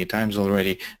many times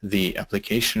already, the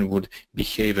application would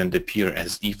behave and appear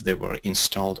as if they were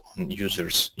installed on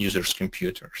users'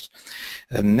 computers.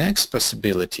 The next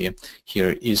possibility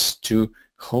here is to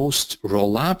host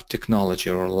rollApp technology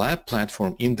or rollApp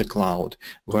platform in the cloud,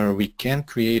 where we can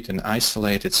create an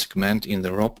isolated segment in the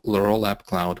rollApp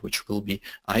cloud, which will be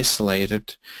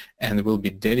isolated and will be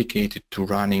dedicated to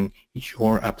running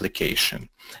your application.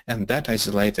 And that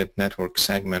isolated network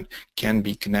segment can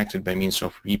be connected by means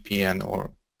of VPN or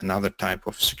another type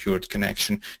of secured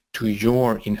connection to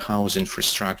your in-house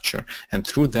infrastructure, and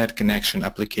through that connection,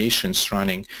 applications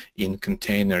running in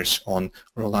containers on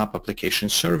rollApp application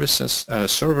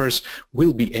servers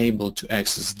will be able to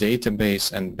access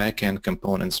database and backend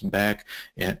components back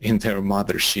in their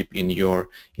mothership in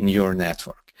your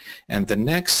network. And the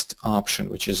next option,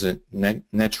 which is a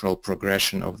natural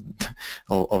progression of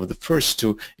the first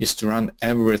two, is to run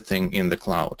everything in the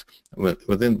cloud.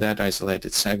 Within that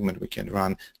isolated segment, we can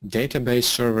run database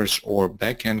servers or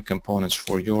backend components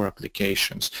for your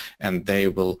applications, and they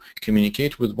will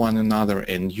communicate with one another,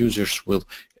 and users will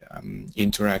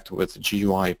interact with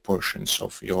GUI portions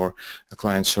of your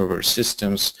client-server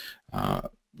systems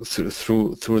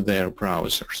through their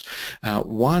browsers.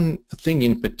 One thing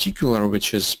in particular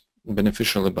which is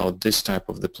beneficial about this type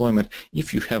of deployment,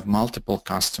 if you have multiple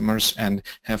customers and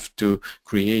have to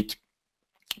create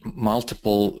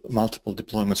multiple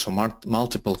deployments or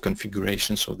multiple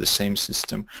configurations of the same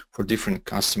system for different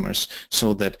customers,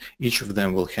 so that each of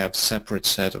them will have separate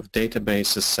set of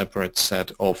databases, separate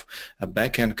set of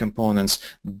backend components,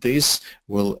 this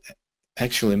will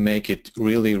actually make it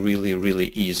really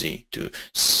easy to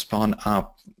spawn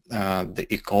up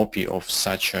a copy of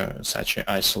such a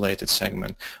isolated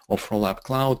segment of rollApp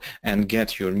Cloud and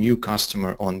get your new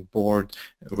customer on board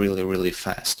really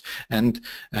fast. And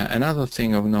another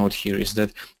thing of note here is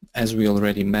that, as we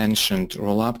already mentioned,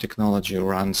 rollApp technology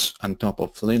runs on top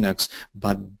of Linux,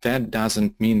 but that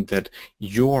doesn't mean that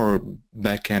your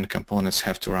backend components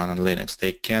have to run on Linux.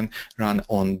 They can run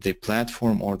on the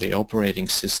platform or the operating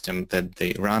system that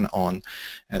they run on.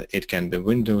 It can be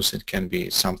Windows, it can be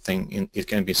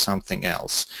something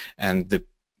else, and the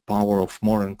power of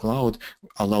modern cloud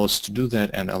allows to do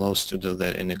that, and allows to do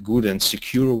that in a good and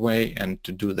secure way, and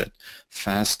to do that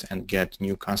fast and get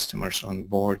new customers on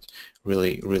board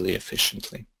really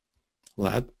efficiently.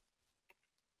 Vlad?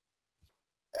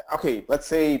 Okay, let's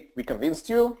say we convinced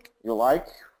you, you like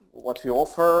what we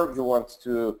offer, you want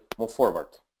to move forward.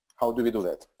 How do we do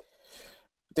that?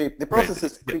 The process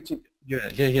is pretty...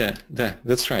 Yeah,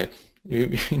 that's right.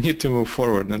 You need to move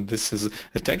forward, and this is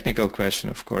a technical question,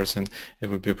 of course, and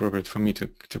it would be appropriate for me to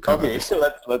cover this.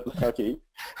 So okay.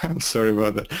 I'm sorry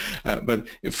about that. But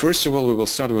first of all, we will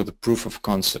start with the proof of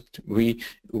concept. We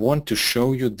want to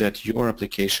show you that your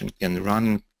application can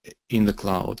run in the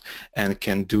cloud and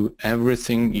can do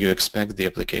everything you expect the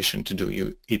application to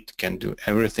do. It can do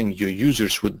everything your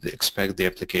users would expect the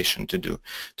application to do.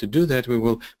 To do that, we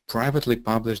will privately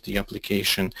publish the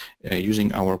application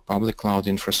using our public cloud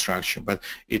infrastructure, but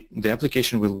the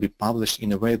application will be published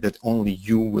in a way that only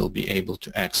you will be able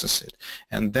to access it.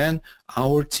 And then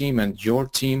our team and your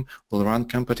team will run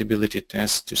compatibility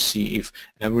tests to see if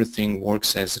everything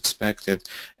works as expected,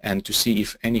 and to see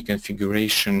if any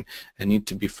configuration need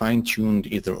to be fine-tuned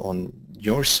either on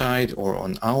your side or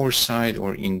on our side,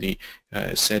 or in the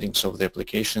settings of the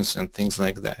applications and things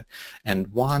like that. And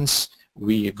once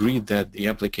we agree that the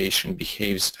application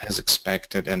behaves as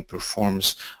expected and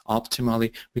performs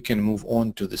optimally, we can move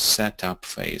on to the setup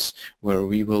phase, where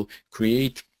we will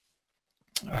create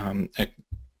a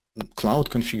cloud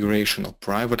configuration or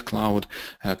private cloud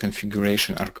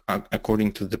configuration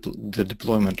according to the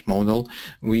deployment model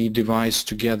we devise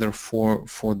together for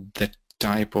the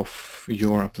type of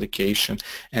your application.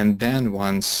 And then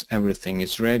once everything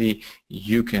is ready,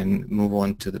 you can move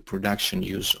on to the production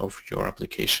use of your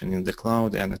application in the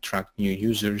cloud and attract new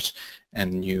users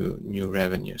and new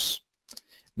revenues.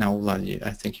 Now, Vlad, I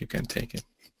think you can take it.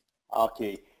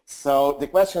 Okay, so the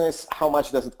question is, how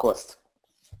much does it cost?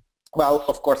 Well,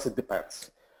 of course, it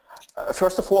depends.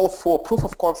 First of all, for proof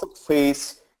of concept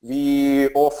phase, we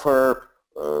offer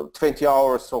 20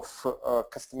 hours of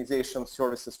customization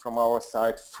services from our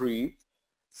side free.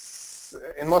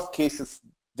 In most cases,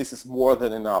 this is more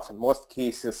than enough. In most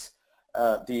cases,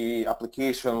 the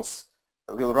applications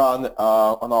will run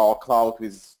on our cloud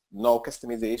with no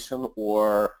customization,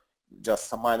 or just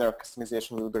some minor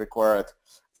customization will be required.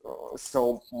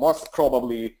 So most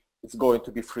probably it's going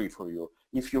to be free for you.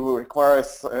 If you require,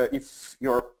 if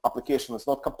your application is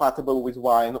not compatible with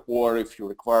Wine, or if you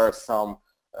require some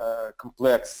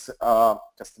complex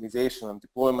customization and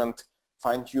deployment,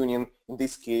 fine-tuning, in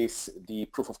this case, the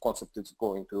proof of concept is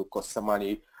going to cost some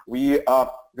money. We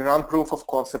run proof of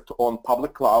concept on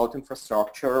public cloud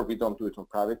infrastructure. We don't do it on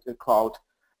private cloud,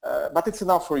 but it's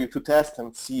enough for you to test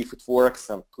and see if it works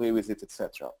and play with it,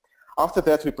 etc. After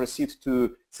that, we proceed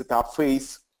to setup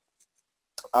phase,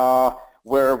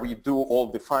 where we do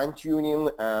all the fine-tuning,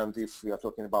 and if we are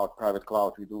talking about private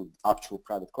cloud, we do actual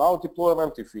private cloud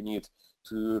deployment. If we need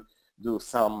to do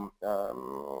some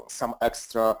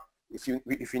extra, if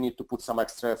you need to put some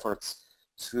extra efforts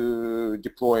to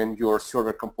deploying your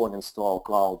server components to our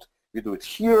cloud, we do it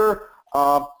here.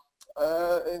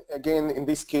 Again, in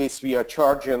this case, we are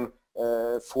charging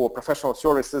for professional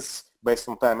services based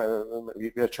on time.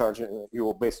 We are charging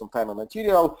you based on time and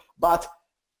material, but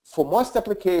for most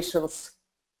applications,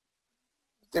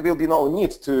 there will be no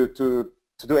need to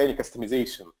to do any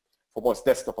customization for most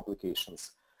desktop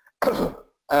applications.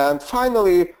 And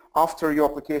finally, after your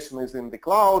application is in the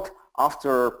cloud,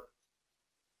 after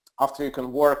you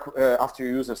can work, after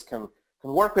your users can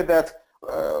work with that,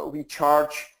 we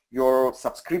charge your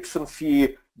subscription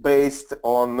fee based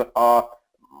on a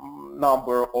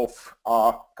number of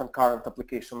concurrent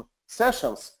application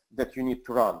sessions that you need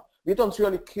to run. We don't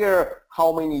really care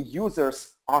how many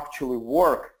users actually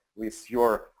work with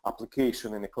your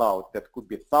application in the cloud. That could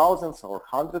be thousands or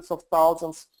hundreds of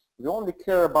thousands. We only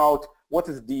care about what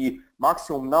is the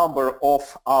maximum number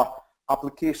of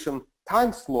application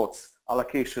time slots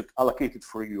allocated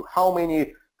for you, how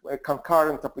many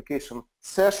concurrent application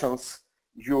sessions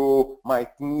you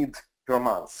might need per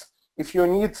month. If you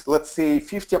need, let's say,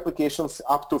 50 applications,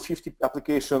 up to 50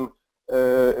 application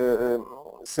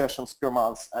sessions per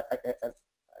month,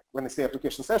 when I say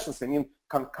application sessions, I mean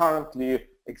concurrently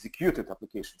executed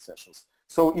application sessions.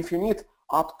 So if you need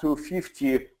up to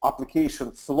 50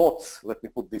 application slots, let me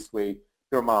put this way,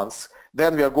 per month,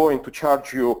 then we are going to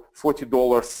charge you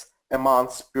 $40 a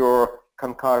month per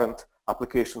concurrent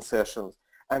application sessions.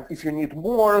 And if you need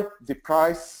more, the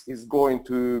price is going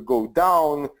to go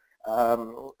down,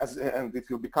 and it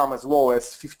will become as low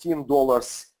as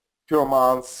 $15 per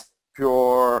month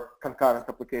per concurrent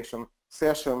application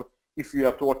session if we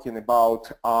are talking about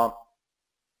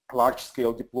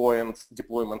large-scale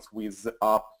deployments with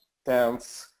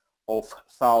tens of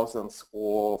thousands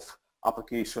of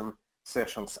application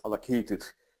sessions allocated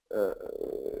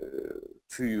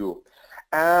to you.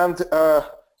 And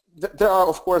there are,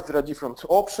 of course, different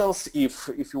options.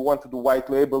 If you want to do white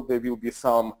label, there will be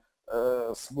some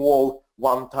small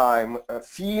one-time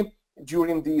fee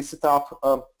during the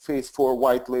setup phase for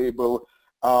white label.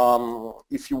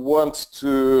 If you want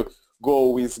to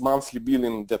go with monthly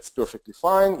billing, that's perfectly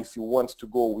fine. If you want to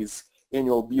go with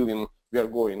annual billing, we are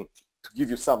going to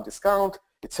give you some discount,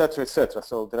 etc., etc.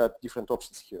 So there are different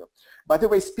options here. By the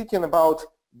way, speaking about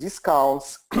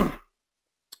discounts,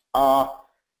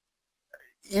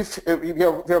 if we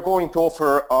are going to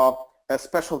offer a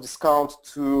special discount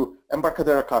to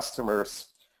Embarcadero customers,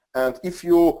 and if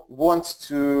you want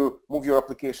to move your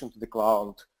application to the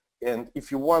cloud, and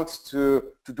if you want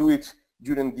to do it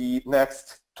during the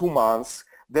next 2 months,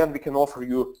 then we can offer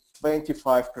you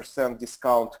 25%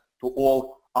 discount to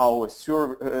all our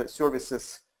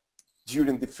services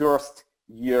during the first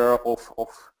year of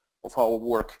our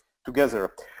work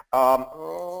together.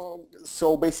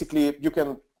 So basically, you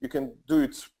can do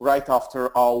it right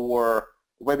after our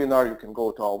webinar. You can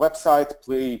go to our website,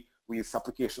 play with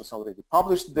applications already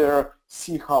published there,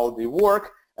 see how they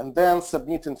work, and then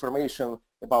submit information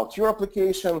about your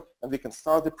application, and we can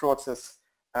start the process.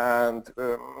 And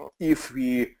if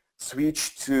you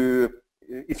switch to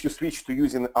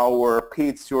using our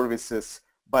paid services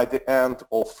by the end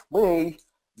of May,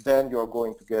 then you're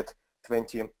going to get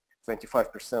 25%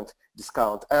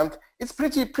 discount. And it's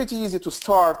pretty easy to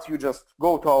start. You just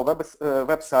go to our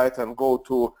website and go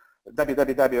to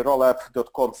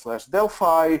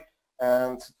www.rollapp.com/Delphi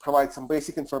and provide some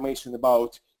basic information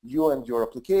about you and your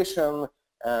application,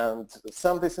 and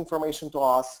send this information to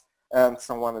us, and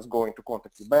someone is going to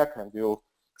contact you back and we'll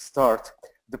start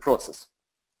the process.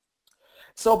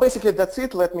 So basically that's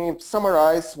it. Let me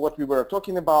summarize what we were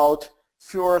talking about.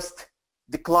 First,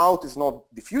 the cloud is not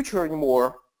the future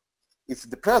anymore. It's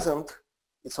the present.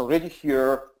 It's already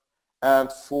here.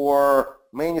 And for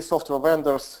many software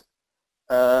vendors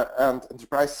and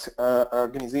enterprise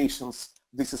organizations,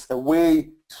 this is a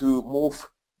way to move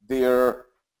their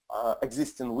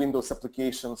existing Windows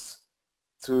applications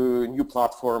to new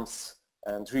platforms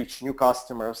and reach new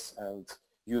customers and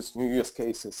use new use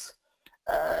cases.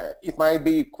 It might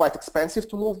be quite expensive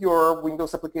to move your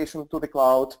Windows application to the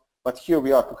cloud, but here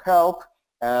we are to help,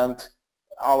 and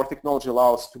our technology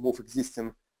allows to move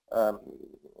existing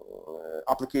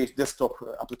desktop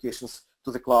applications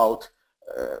to the cloud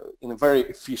in a very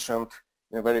efficient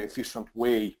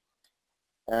way.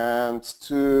 And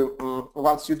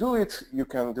once you do it, you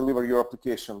can deliver your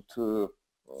application to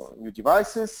new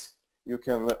devices. You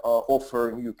can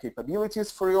offer new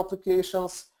capabilities for your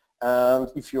applications. And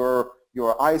if you're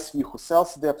ISV who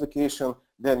sells the application,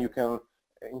 then you can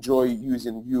enjoy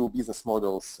using new business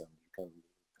models. You can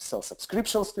sell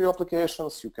subscriptions to your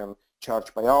applications. You can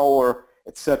charge by hour,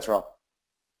 etc.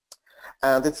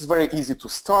 And it's very easy to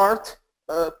start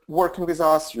working with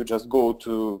us. You just go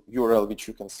to URL which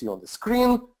you can see on the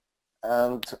screen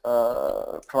and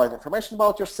provide information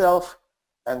about yourself,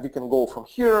 and we can go from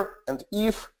here. And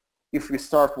if we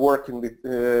start working with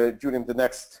during the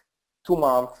next 2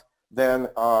 months, then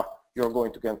you're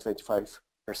going to get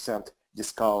 25%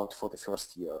 discount for the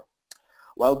first year.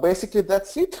 Well, basically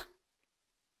that's it.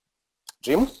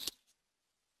 Jim?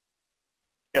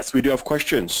 Yes, we do have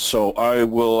questions. So I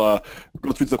will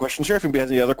go through the questions here. If anybody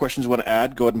has any other questions you want to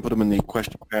add, go ahead and put them in the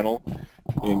question panel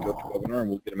in GoToWebinar and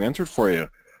we'll get them answered for you.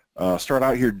 Start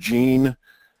out here, Gene,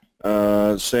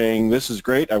 saying, this is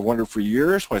great. I've wondered for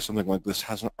years why something like this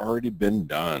hasn't already been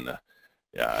done.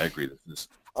 Yeah, I agree. This is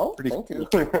pretty thank cool.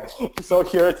 you. So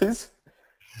here it is.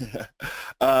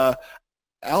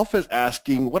 Alpha is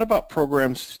asking, what about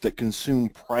programs that consume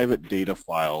private data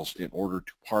files in order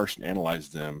to parse and analyze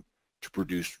them to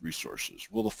produce resources?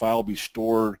 Will the file be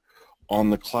stored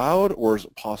on the cloud, or is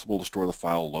it possible to store the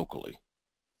file locally?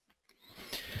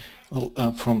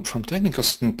 Well, from technical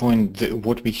standpoint,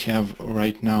 what we have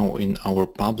right now in our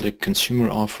public consumer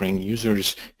offering,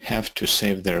 users have to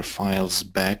save their files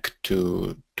back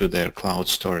to their cloud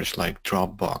storage like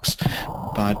Dropbox.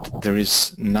 But there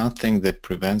is nothing that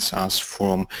prevents us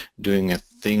from doing a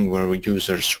thing where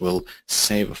users will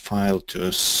save a file to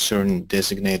a certain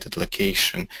designated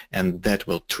location, and that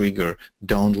will trigger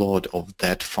download of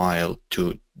that file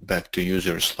back to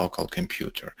user's local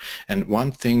computer. And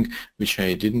one thing which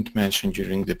I didn't mention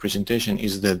during the presentation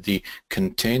is that the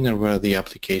container where the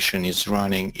application is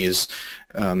running is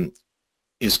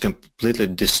completely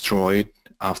destroyed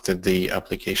after the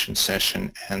application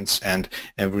session ends, and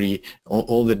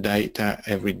all the data,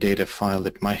 every data file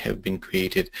that might have been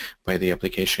created by the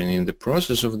application in the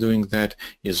process of doing that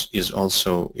is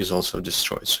also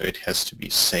destroyed. So it has to be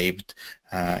saved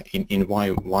in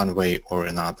one way or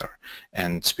another.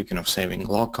 And speaking of saving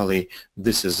locally,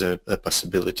 this is a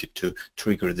possibility to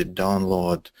trigger the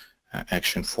download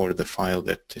action for the file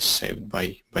that is saved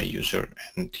by user,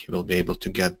 and he will be able to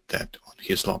get that on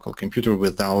his local computer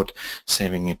without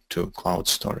saving it to cloud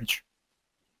storage.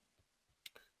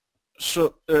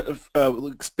 So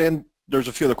we'll expand. There's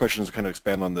a few other questions to kind of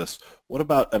expand on this. What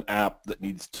about an app that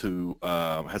needs to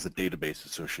has a database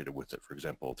associated with it? For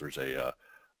example, if there's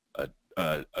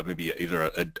maybe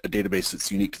either a database that's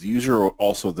unique to the user, or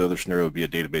also the other scenario would be a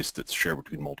database that's shared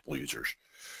between multiple users.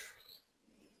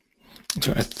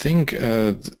 So I think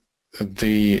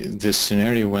the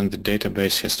scenario when the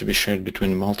database has to be shared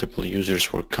between multiple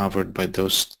users were covered by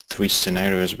those three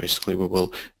scenarios. Basically, we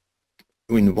will,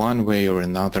 in one way or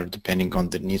another, depending on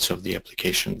the needs of the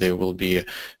application, there will be a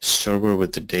server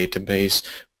with the database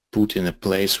put in a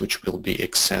place which will be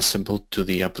accessible to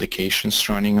the applications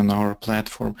running on our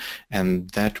platform, and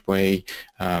that way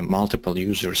multiple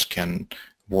users can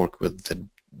work with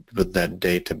that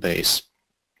database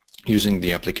using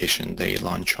the application they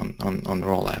launch on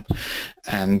rollApp.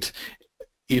 And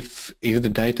if the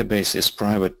database is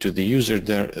private to the user,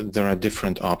 there are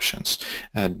different options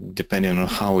depending on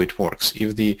how it works.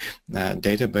 If the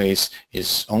database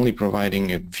is only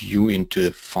providing a view into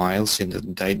the files in the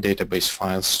database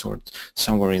files stored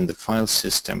somewhere in the file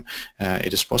system,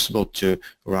 it is possible to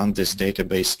run this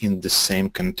database in the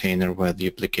same container where the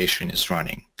application is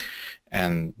running.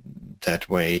 And that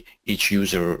way each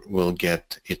user will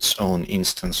get its own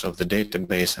instance of the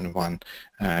database, and when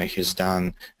he's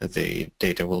done, the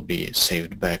data will be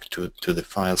saved back to the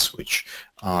files which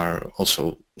are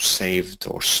also saved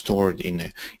or stored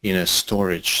in a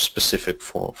storage specific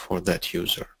for that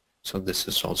user. So this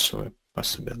is also a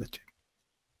possibility.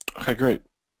 Okay, great.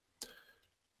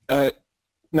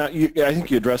 Now, I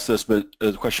think you addressed this, but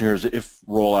the question here is if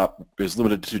rollApp is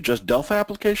limited to just Delphi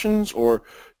applications, or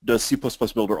does C++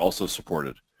 Builder also support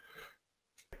it?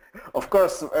 Of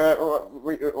course,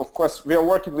 we are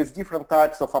working with different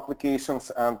types of applications,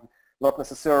 and not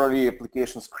necessarily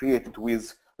applications created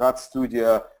with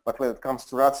RADStudio, but when it comes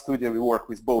to RADStudio, we work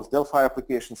with both Delphi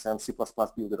applications and C++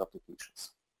 Builder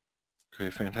applications. Okay,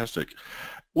 fantastic.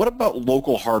 What about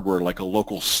local hardware, like a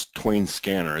local Twain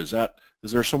scanner? Is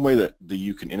there some way that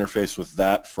you can interface with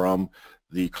that from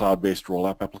the cloud-based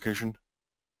rollApp application?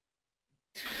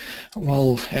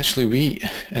 Well, actually, we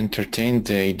entertained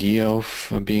the idea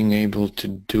of being able to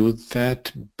do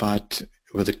that, but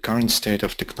with the current state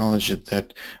of technology,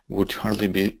 that would hardly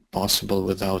be possible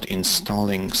without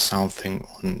installing something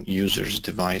on user's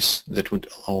device that would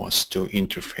allow us to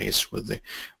interface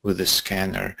with the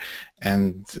scanner.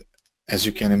 And as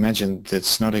you can imagine,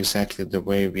 that's not exactly the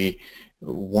way we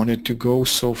wanted to go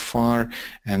so far,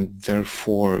 and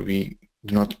therefore we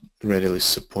do not readily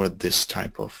support these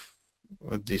types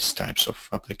of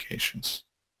applications.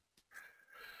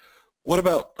 What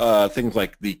about things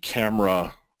like the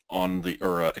camera on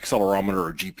or accelerometer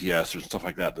or GPS or stuff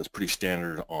like that? That's pretty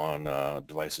standard on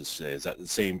devices today. Is that the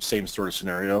same sort of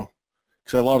scenario?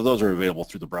 Because a lot of those are available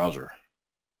through the browser.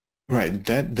 Right,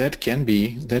 that can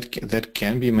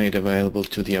be made available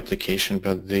to the application,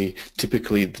 but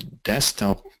typically the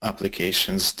desktop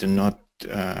applications do not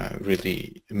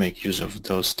really make use of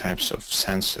those types of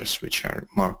sensors, which are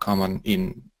more common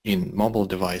in mobile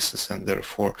devices and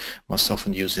therefore most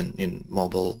often used in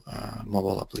mobile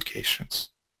applications.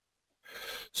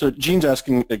 So Gene's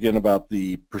asking again about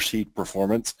the perceived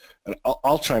performance, and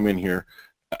I'll chime in here.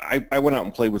 I went out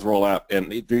and played with rollApp,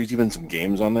 and there's even some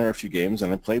games on there, a few games,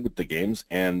 and I played with the games,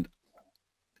 and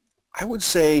I would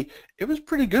say it was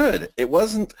pretty good. It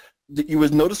was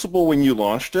noticeable when you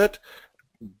launched it,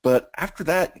 but after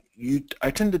that,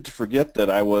 I tended to forget that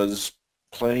I was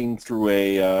playing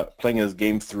a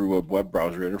game through a web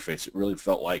browser interface. It really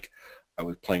felt like I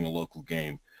was playing a local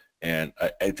game, and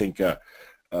I think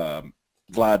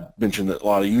Vlad mentioned that a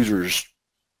lot of users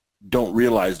don't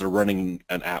realize they're running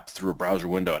an app through a browser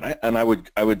window, and I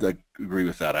would agree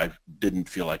with that. I didn't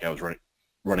feel like I was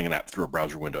running an app through a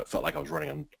browser window. It felt like I was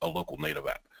running a local native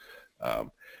app.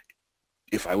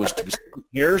 If I was to be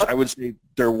years, I would say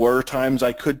there were times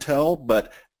I could tell,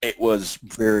 but it was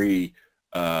very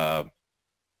minor.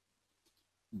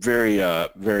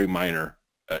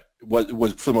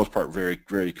 Was for the most part very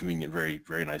convenient,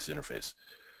 very nice interface.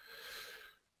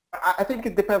 I think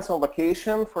it depends on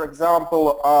location. For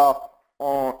example,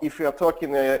 if you are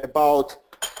talking about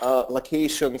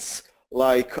locations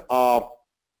like, I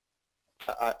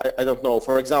don't know,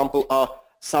 for example,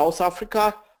 South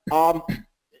Africa,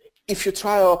 if you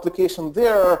try our application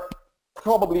there,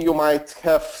 probably you might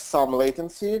have some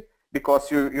latency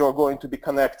because you're going to be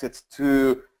connected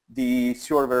to the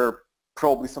server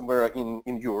probably somewhere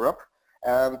in Europe.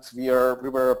 And we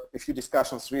were a few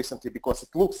discussions recently because it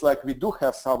looks like we do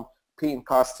have some paying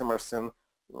customers in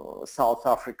South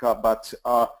Africa, but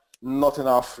not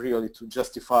enough really to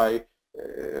justify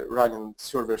running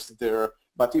servers there.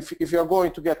 But if you're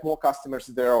going to get more customers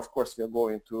there, of course we are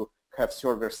going to have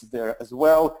servers there as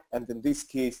well. And in this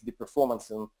case, the performance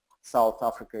in South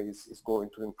Africa is going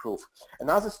to improve.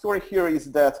 Another story here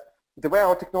is that the way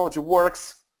our technology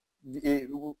works,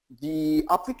 the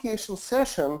application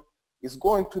session is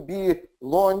going to be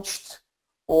launched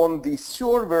on the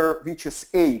server which is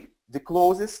the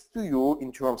closest to you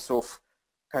in terms of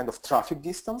kind of traffic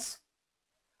distance,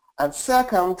 and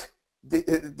second,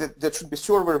 there should be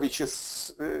server which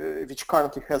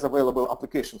currently has available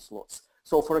application slots.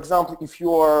 So for example, if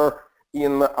you are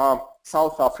in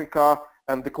South Africa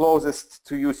and the closest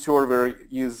to you server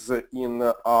is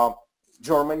in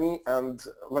Germany, and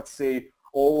let's say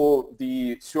all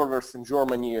the servers in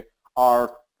Germany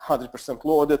are 100%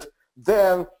 loaded,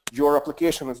 then your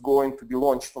application is going to be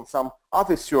launched on some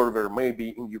other server,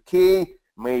 maybe in UK,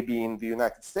 maybe in the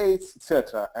United States,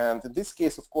 etc. And in this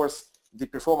case, of course, the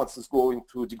performance is going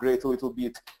to degrade a little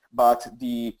bit, but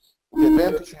the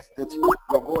advantage is that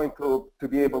you're going to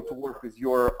be able to work with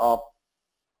your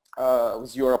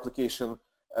application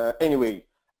anyway.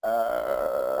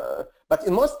 But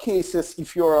in most cases,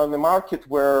 if you're on a market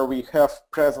where we have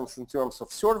presence in terms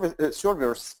of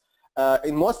servers,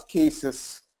 in most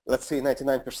cases, let's say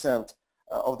 99%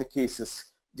 of the cases,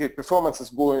 the performance is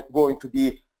going to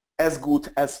be as good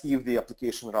as if the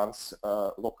application runs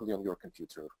locally on your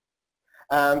computer.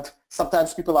 And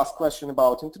sometimes people ask questions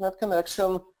about internet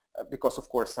connection because, of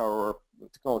course, our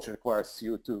technology requires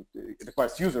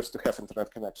users to have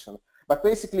internet connection. But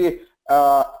basically,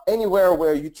 anywhere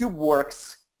where YouTube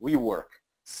works, we work.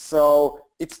 So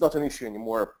it's not an issue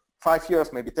anymore. 5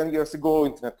 years, maybe 10 years ago,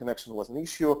 internet connection was an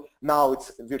issue. Now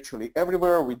it's virtually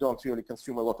everywhere. We don't really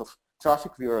consume a lot of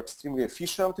traffic. We are extremely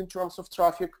efficient in terms of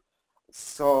traffic.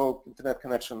 So internet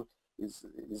connection is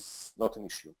not an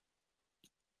issue.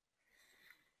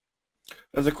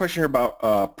 There's a question here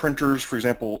about printers. For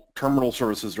example, terminal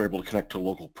services are able to connect to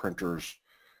local printers.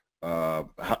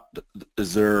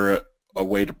 Is there a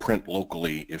way to print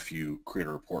locally if you create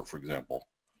a report, for example?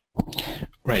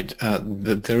 Right.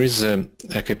 There is a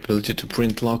capability to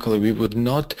print locally. We would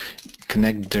not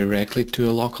connect directly to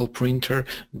a local printer,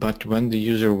 but when the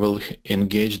user will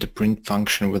engage the print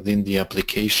function within the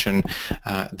application,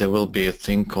 there will be a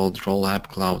thing called rollApp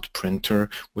Cloud Printer,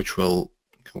 which will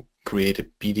create a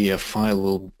PDF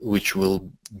file which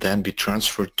will then be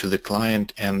transferred to the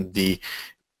client, and the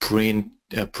printing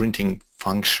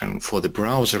function for the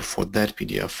browser for that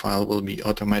PDF file will be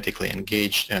automatically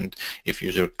engaged, and if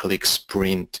user clicks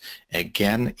print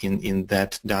again in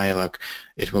that dialog,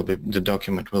 the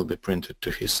document will be printed to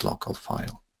his local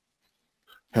file,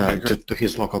 to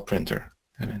his local printer.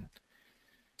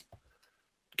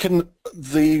 Can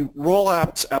the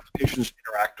rollApp's applications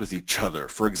interact with each other?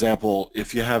 For example,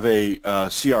 if you have a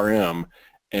CRM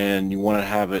and you want to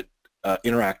have it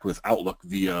interact with Outlook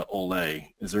via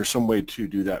rollApp. Is there some way to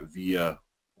do that via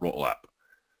rollApp?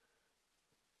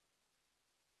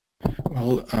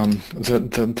 Well,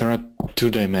 there are two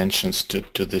dimensions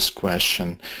to this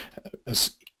question.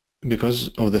 Because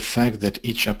of the fact that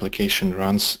each application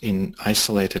runs in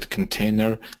isolated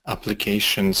container,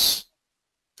 applications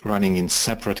running in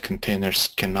separate containers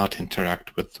cannot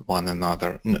interact with one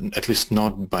another, at least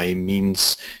not by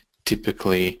means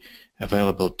typically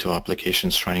available to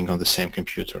applications running on the same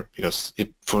computer, because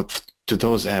to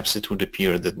those apps it would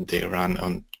appear that they run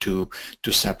on two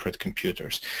separate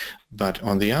computers. But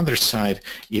on the other side,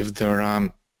 if there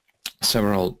are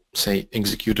several, say,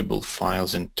 executable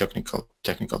files in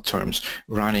technical terms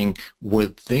running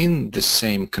within the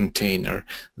same container,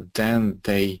 then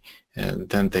they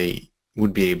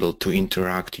would be able to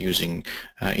interact using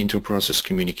inter-process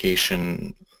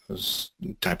communication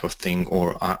type of thing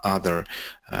or other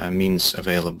means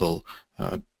available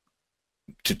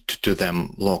to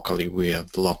them locally via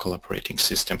the local operating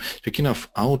system. Speaking of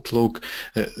Outlook,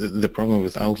 the problem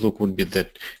with Outlook would be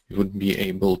that you would be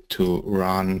able to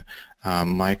run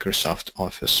Microsoft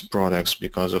Office products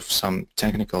because of some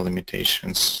technical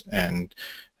limitations and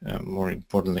more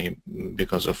importantly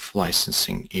because of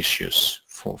licensing issues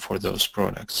for those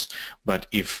products. But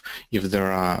if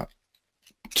there are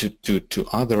to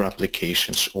other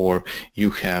applications, or you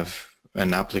have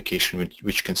an application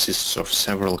which consists of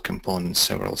several components,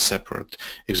 several separate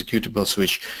executables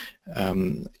which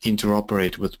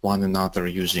interoperate with one another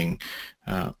using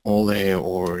OLE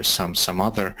or some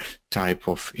other type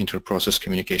of inter-process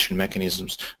communication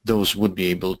mechanisms, those would be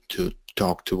able to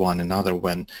talk to one another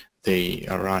when they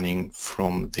are running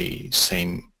from the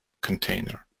same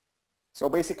container. So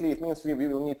basically it means we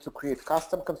will need to create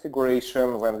custom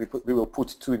configuration when we will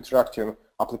put two interacting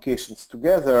applications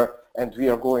together, and we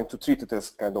are going to treat it as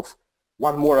kind of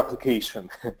one more application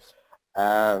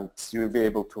and you will be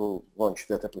able to launch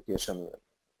that application,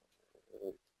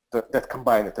 that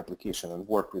combined application, and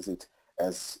work with it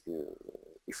as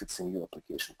if it's a new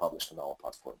application published on our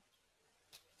platform.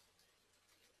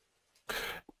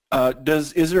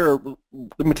 Is there a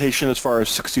limitation as far as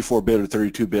 64-bit or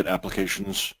 32-bit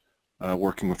applications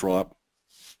working with rollApp?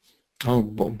 Oh,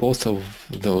 both of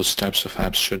those types of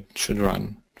apps should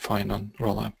run fine on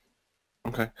rollApp.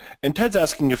 Okay. And Ted's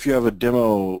asking if you have a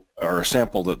demo or a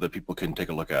sample that people can take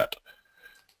a look at.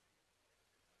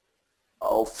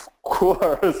 Of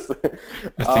course.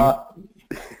 I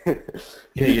think,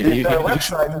 the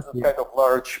website is a kind of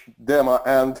large demo,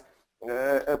 and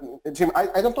Jim,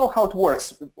 I don't know how it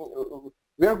works.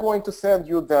 We are going to send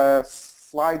you the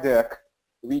slide deck,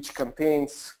 which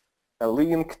contains a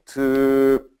link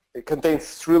to, it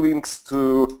contains 3 links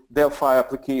to Delphi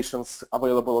applications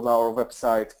available on our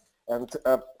website. And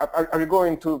are you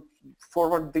going to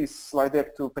forward this slide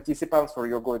deck to participants, or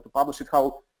you're going to publish it?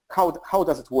 How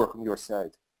does it work on your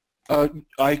side?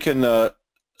 I can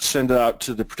send it out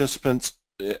to the participants.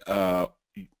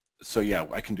 So yeah,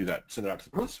 I can do that. Send it out to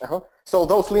the participants. So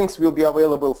those links will be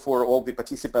available for all the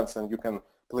participants, and you can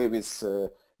play with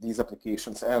these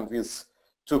applications and with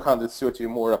 230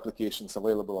 more applications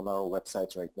available on our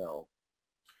website right now.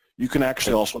 You can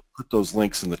actually also put those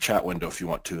links in the chat window if you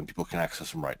want to, and people can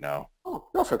access them right now. Oh,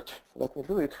 perfect. Let me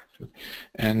do it.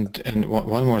 And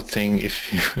one more thing,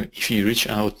 if you reach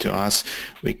out to us,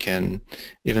 we can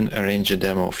even arrange a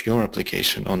demo of your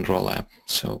application on rollApp.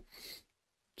 So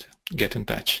get in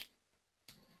touch.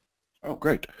 Oh,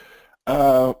 great.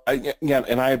 Yeah,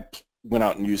 and I went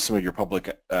out and used some of your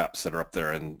public apps that are up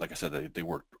there, and like I said, they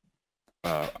worked.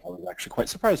 I was actually quite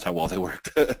surprised how well they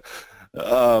worked.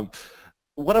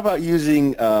 What about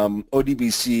using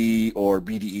ODBC or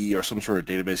BDE or some sort of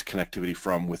database connectivity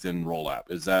from within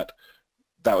rollApp? Is that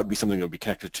would be something that would be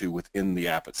connected to within the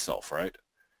app itself, right?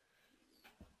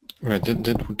 Right,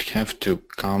 that would have to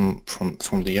come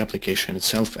from the application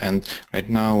itself, and right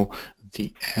now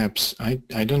the apps,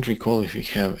 I don't recall if we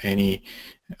have any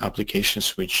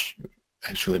applications which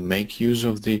actually make use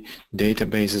of the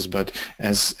databases, but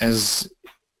as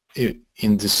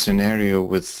in this scenario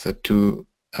with the two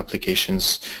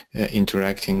applications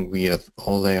interacting via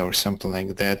OLE or something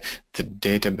like that, the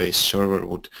database server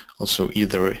would also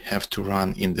either have to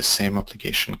run in the same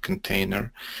application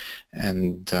container,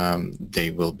 and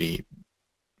they will be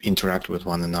interact with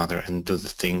one another and do the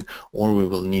thing, or we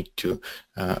will need to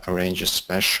arrange a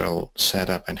special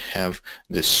setup and have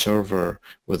the server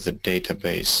with the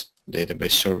database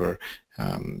server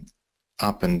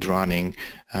up and running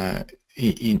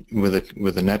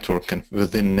with a network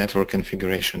within network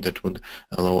configuration that would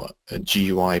allow a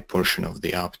GUI portion of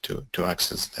the app to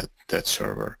access that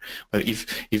server. But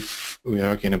if we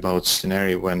are talking about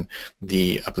scenario when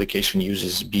the application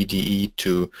uses BDE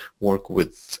to work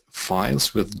with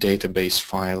files, with database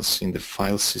files in the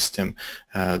file system,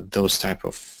 those type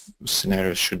of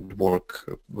scenarios should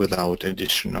work without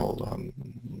additional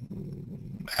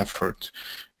effort,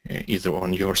 either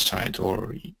on your side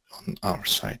or on our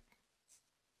side.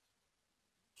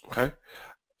 Okay.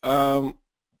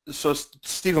 So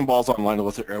Stephen Ball's online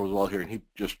with it as well here, and he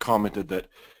just commented that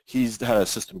he's had a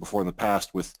system before in the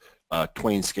past with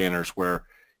Twain scanners where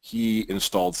he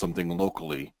installed something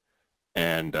locally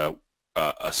and a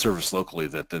service locally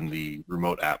that then the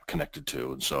remote app connected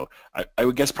to. And so I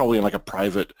would guess probably in like a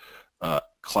private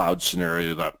cloud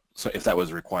scenario, that so if that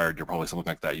was required, you're probably something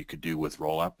like that you could do with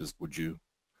rollApp. Would you?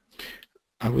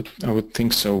 I would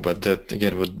think so, but that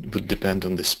again would depend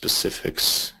on the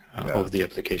specifics of the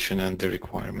application and the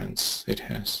requirements it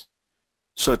has.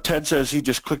 So Ted says he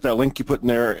just clicked that link you put in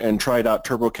there and tried out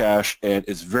TurboCache and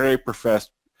is very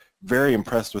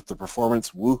impressed with the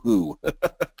performance. Woohoo!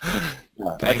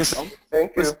 Yeah, I guess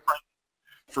Thank you.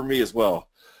 For me as well.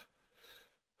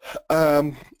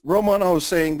 Roman was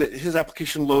saying that his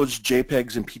application loads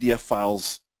JPEGs and PDF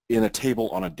files in a table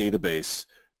on a database.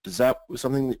 Is that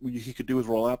something that he could do with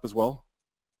rollApp as well?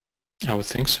 I would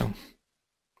think so.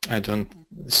 I don't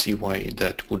see why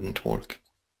that wouldn't work.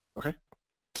 Okay.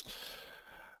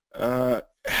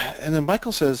 And then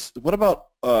Michael says, what about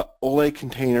OLE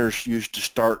containers used to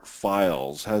start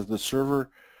files? Has the server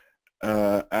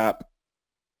app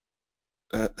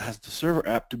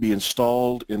to be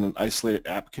installed in an isolated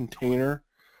app container?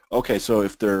 Okay, so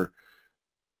if they're,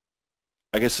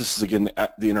 I guess this is again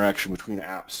the interaction between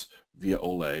apps via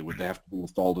OLE. Would they have to be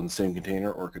installed in the same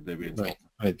container, or could they be installed?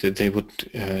 Right. They would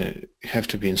have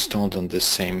to be installed on the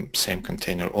same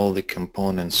container. All the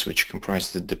components which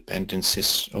comprise the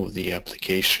dependencies of the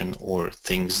application or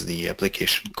things the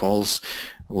application calls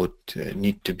would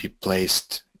need to be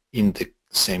placed in the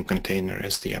same container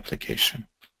as the application.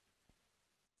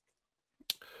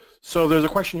 So there's a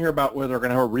question here about whether we're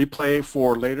going to have a replay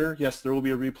for later. Yes, there will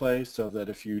be a replay, so that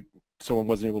if someone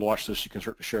wasn't able to watch this, you can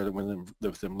start to share them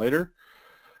with them later.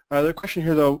 The question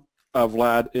here, though,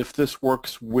 Vlad, if this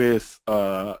works with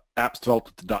apps developed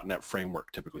with the .NET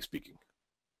framework, typically speaking.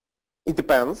 It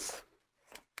depends.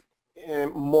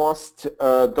 Most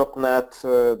 .NET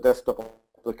desktop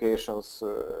applications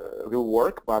will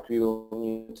work, but we will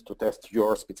need to test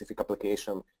your specific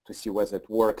application to see whether it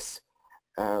works,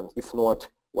 and if not,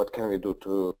 what can we do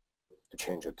to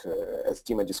change it. As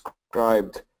Dima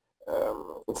described,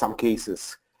 in some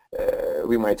cases,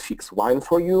 we might fix Wine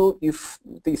for you if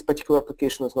this particular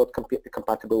application is not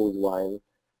compatible with Wine,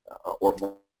 or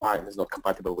Wine is not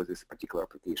compatible with this particular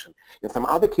application. In some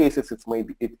other cases,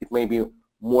 it may be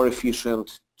more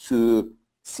efficient to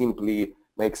simply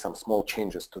make some small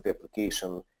changes to the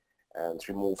application and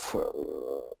remove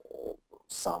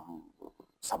some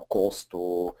calls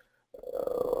to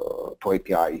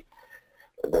API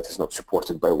that is not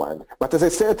supported by Wine. But as I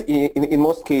said, in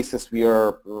most cases, we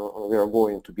are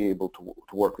going to be able to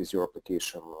work with your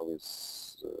application with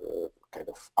kind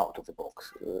of out of the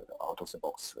box.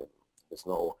 There's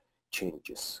no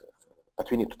changes, but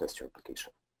we need to test your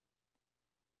application.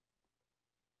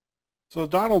 So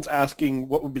Donald's asking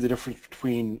what would be the difference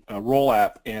between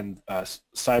rollApp and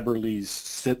Cyberly's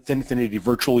Thinfinity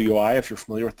Virtual UI, if you're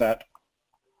familiar with that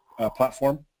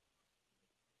platform.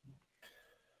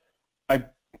 I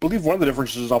believe one of the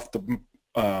differences off the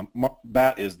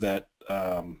bat is that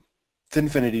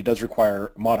Thinfinity does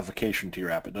require modification to your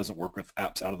app. It doesn't work with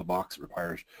apps out of the box. It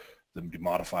requires them to be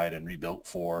modified and rebuilt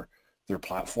for their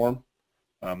platform.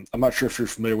 I'm not sure if you're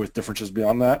familiar with differences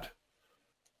beyond that.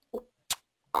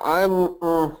 I'm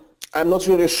not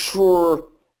really sure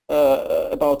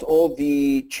about all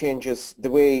the changes. The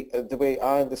way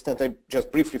I understand, I'm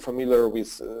just briefly familiar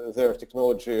with their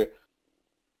technology.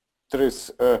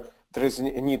 There is a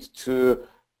need to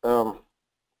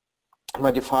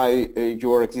modify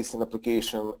your existing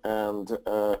application, and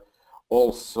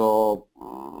also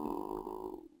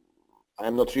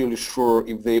I'm not really sure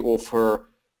if they offer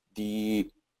the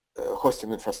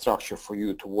hosting infrastructure for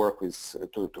you to work with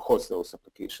to host those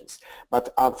applications.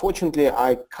 But unfortunately,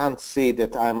 I can't say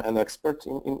that I'm an expert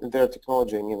in their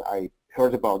technology. I mean, I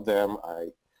heard about them.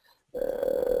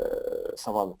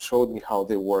 Someone showed me how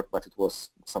they work, but it was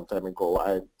some time ago.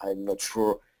 I'm not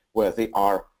sure where they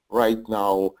are right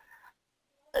now.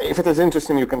 If it is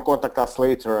interesting, you can contact us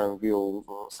later, and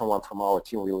someone from our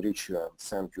team will reach you and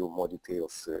send you more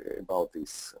details about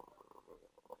this.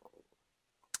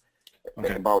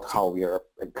 Okay. About how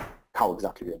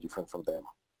exactly we are different from them.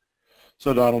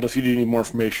 So Donald, if you need any more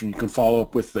information, you can follow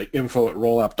up with the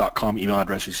info@rollapp.com email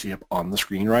address you see up on the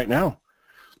screen right now.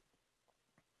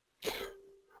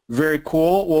 Very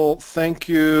cool. Well, thank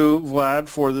you, Vlad,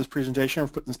 for this presentation,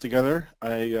 for putting this together.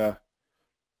 I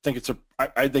think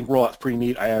I think rollApp's pretty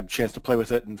neat. I had a chance to play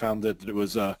with it and found that it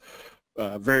was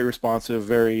very responsive,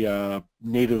 very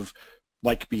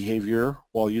native-like behavior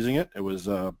while using it. It was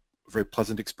a very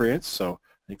pleasant experience. So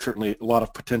I think certainly a lot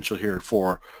of potential here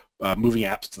for moving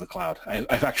apps to the cloud. I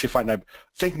actually find I'm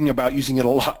thinking about using it a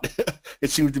lot. It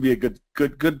seems to be a good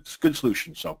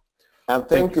solution. So, and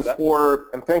thank you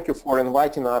for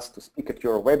inviting us to speak at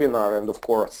your webinar, and of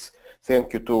course,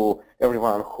 thank you to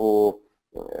everyone who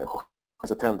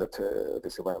has attended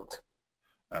this event.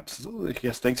 Absolutely,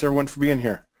 yes. Thanks everyone for being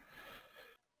here.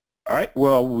 All right.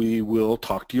 Well, we will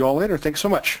talk to you all later. Thanks so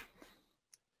much.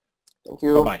 Thank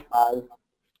you. Bye-bye. Bye.